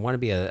I want to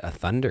be a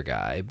thunder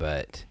guy,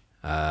 but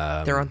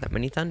there aren't that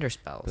many thunder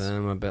spells. Then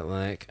I'm a bit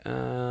like,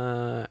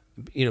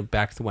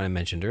 back to the one I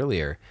mentioned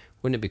earlier.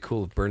 Wouldn't it be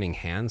cool if Burning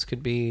Hands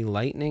could be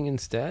lightning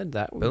instead?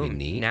 That would be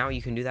neat. Now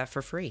you can do that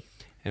for free.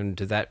 And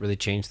did that really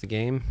change the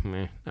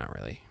game? Not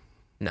really.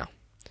 No.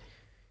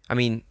 I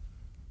mean,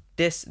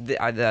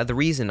 the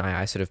reason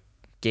I sort of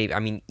gave, I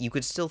mean, you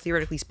could still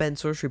theoretically spend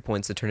sorcery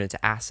points to turn it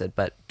into acid,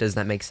 but does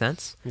that make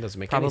sense? It doesn't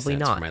make Probably any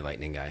sense not. for my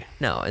lightning guy.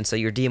 No, and so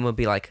your DM would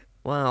be like,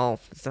 well,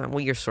 is that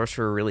what your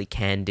sorcerer really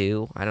can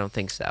do? I don't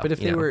think so. But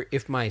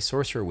if my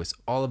sorcerer was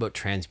all about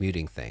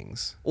transmuting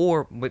things,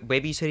 or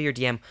maybe you say to your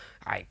DM,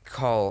 I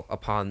call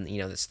upon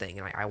this thing,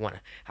 and I want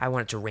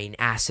it to rain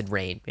acid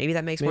rain. Maybe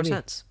that makes more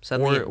sense.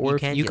 Suddenly, or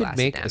can if you deal could acid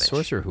make damage. a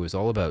sorcerer who is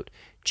all about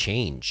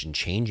change and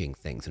changing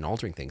things and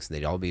altering things, and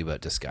they'd all be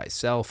about disguise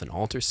self and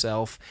alter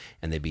self,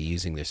 and they'd be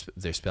using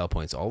their spell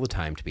points all the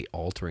time to be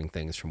altering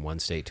things from one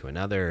state to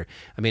another.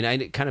 I mean,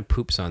 it kind of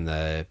poops on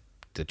the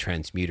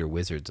transmuter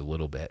wizards a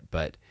little bit,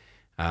 but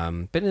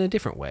in a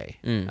different way.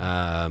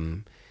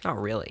 Not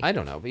really. I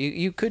don't know, but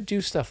you could do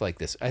stuff like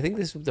this. I think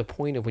this is the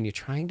point of when you're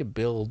trying to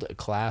build a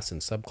class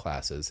and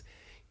subclasses,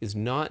 is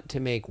not to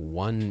make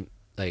one,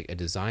 like a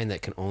design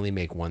that can only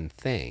make one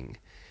thing,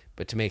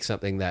 but to make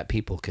something that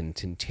people can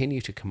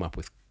continue to come up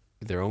with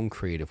their own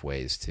creative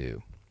ways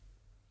to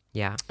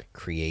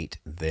create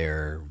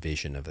their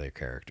vision of their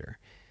character.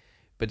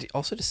 But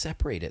also to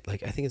separate it.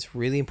 Like, I think it's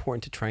really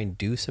important to try and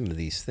do some of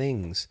these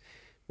things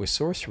with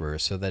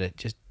sorcerers so that it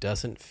just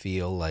doesn't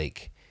feel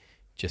like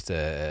just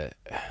a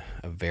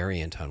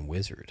variant on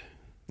wizard.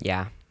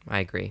 Yeah, I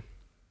agree.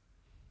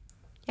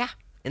 Yeah,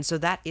 and so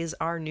that is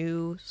our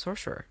new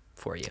sorcerer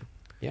for you.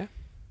 Yeah.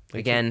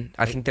 Again,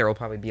 I think there will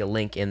probably be a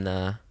link in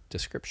the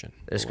description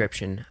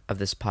of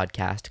this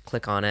podcast.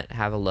 Click on it,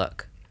 have a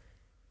look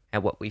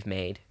at what we've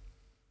made.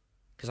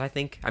 Because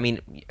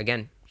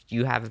again, do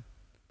you have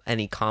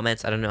any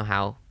comments? I don't know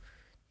how.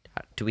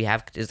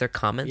 Is there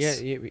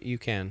comments? Yeah, you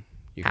can.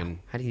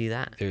 How do you do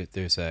that?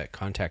 There's a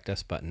contact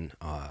us button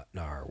on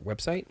our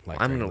website.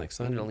 I'm going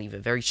to leave a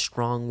very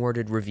strong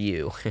worded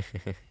review.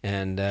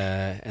 and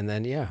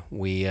then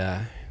we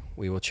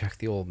will check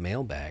the old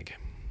mailbag.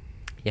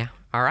 Yeah.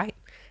 All right.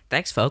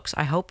 Thanks, folks.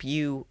 I hope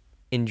you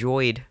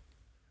enjoyed,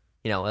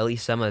 at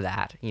least some of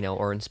that,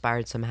 or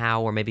inspired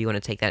somehow, or maybe you want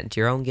to take that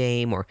into your own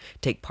game, or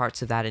take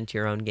parts of that into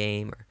your own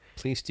game. Or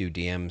please do.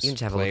 DMs, you can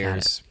just have a look at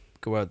players,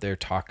 go out there,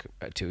 talk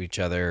to each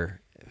other,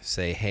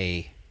 say,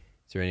 hey,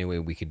 is there any way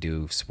we could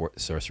do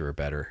sorcerer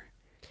better?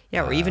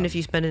 Yeah, or even if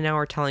you spend an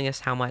hour telling us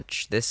how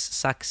much this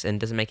sucks and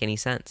doesn't make any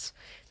sense.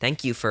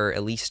 Thank you for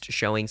at least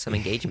showing some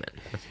engagement.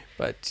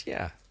 But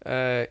yeah,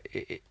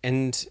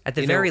 and at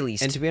the very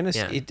least, and to be honest,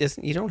 it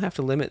doesn't. You don't have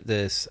to limit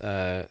this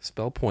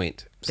spell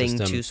point thing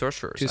system to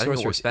sorcerers. To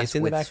sorcerers. It's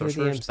in the back of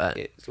the DM's.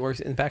 It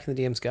works in the back of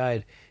the DM's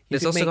guide.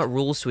 There's also got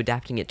rules to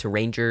adapting it to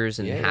rangers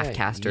and half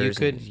casters.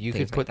 You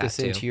could put this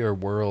into your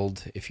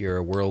world if you're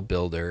a world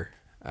builder.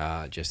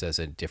 Just as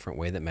a different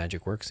way that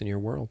magic works in your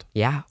world.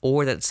 Yeah,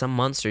 or that some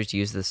monsters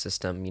use the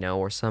system,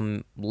 or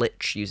some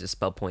lich uses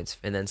spell points,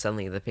 and then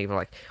suddenly the people are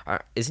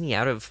like, isn't he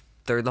out of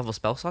third level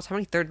spell slots. How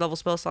many third level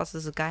spell slots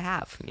does this guy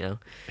have? You know,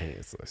 And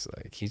it's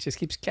like he just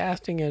keeps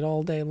casting it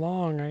all day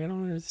long. I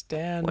don't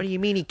understand. what do you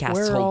mean he casts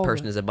Where hold all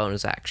person the- as a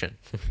bonus action?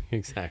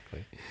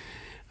 Exactly.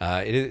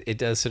 It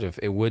does sort of,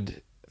 it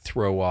would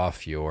throw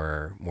off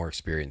your more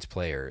experienced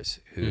players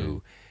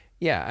who,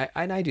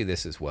 I do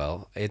this as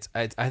well.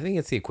 I think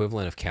it's the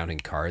equivalent of counting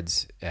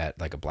cards at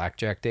like a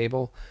blackjack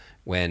table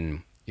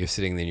when you're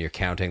sitting there and you're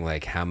counting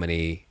like how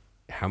many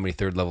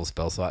third level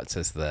spell slots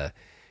has the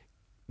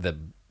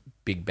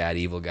big bad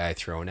evil guy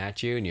thrown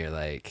at you, and you're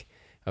like,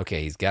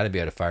 okay, he's got to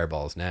be out of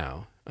fireballs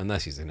now,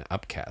 unless he's going to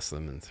upcast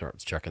them and start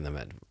chucking them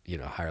at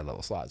higher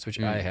level slots, which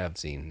I have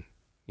seen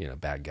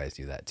bad guys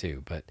do that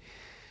too, but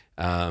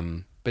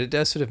it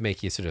does sort of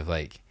make you sort of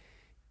like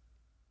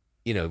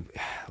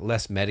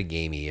less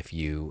metagamey if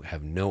you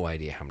have no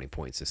idea how many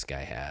points this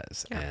guy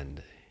has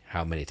and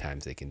how many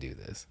times they can do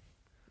this.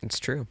 It's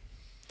true.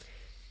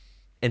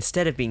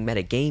 Instead of being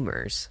meta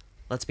gamers,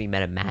 let's be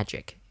meta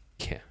magic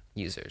Yeah,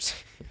 users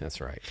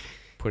that's right.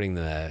 Putting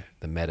the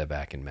meta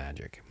back in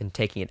Magic. and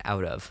taking it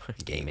out of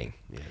gaming.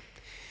 Yeah.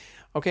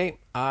 Okay,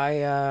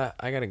 I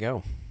gotta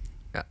go.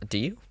 Do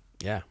you?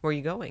 Yeah. Where are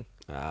you going?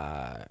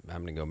 I'm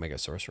gonna go make a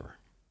sorcerer.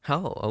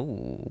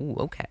 Oh,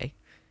 okay.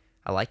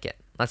 I like it.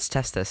 Let's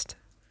test this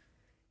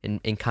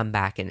and come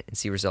back and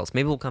see results.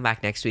 Maybe we'll come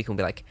back next week and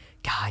we'll be like,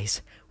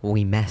 guys,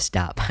 we messed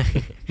up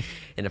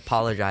and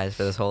apologize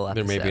for this whole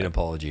episode. There may be an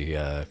apology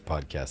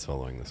podcast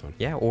following this one.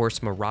 Yeah, or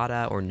some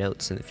errata or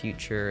notes in the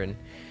future. And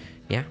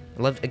yeah,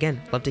 love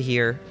to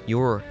hear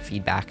your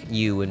feedback,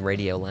 you in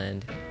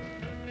Radioland.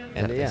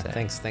 And That is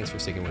thanks for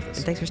sticking with us.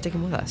 And thanks for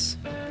sticking with us.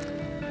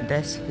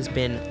 This has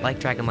been Like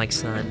Dragon Like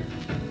Sun.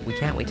 We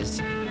can't wait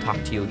to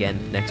talk to you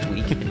again next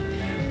week.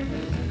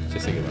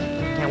 Just say goodbye.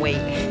 Can't wait.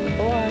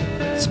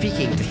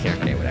 Speaking to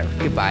okay, whatever.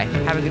 Goodbye.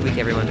 Have a good week,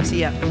 everyone.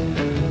 See ya.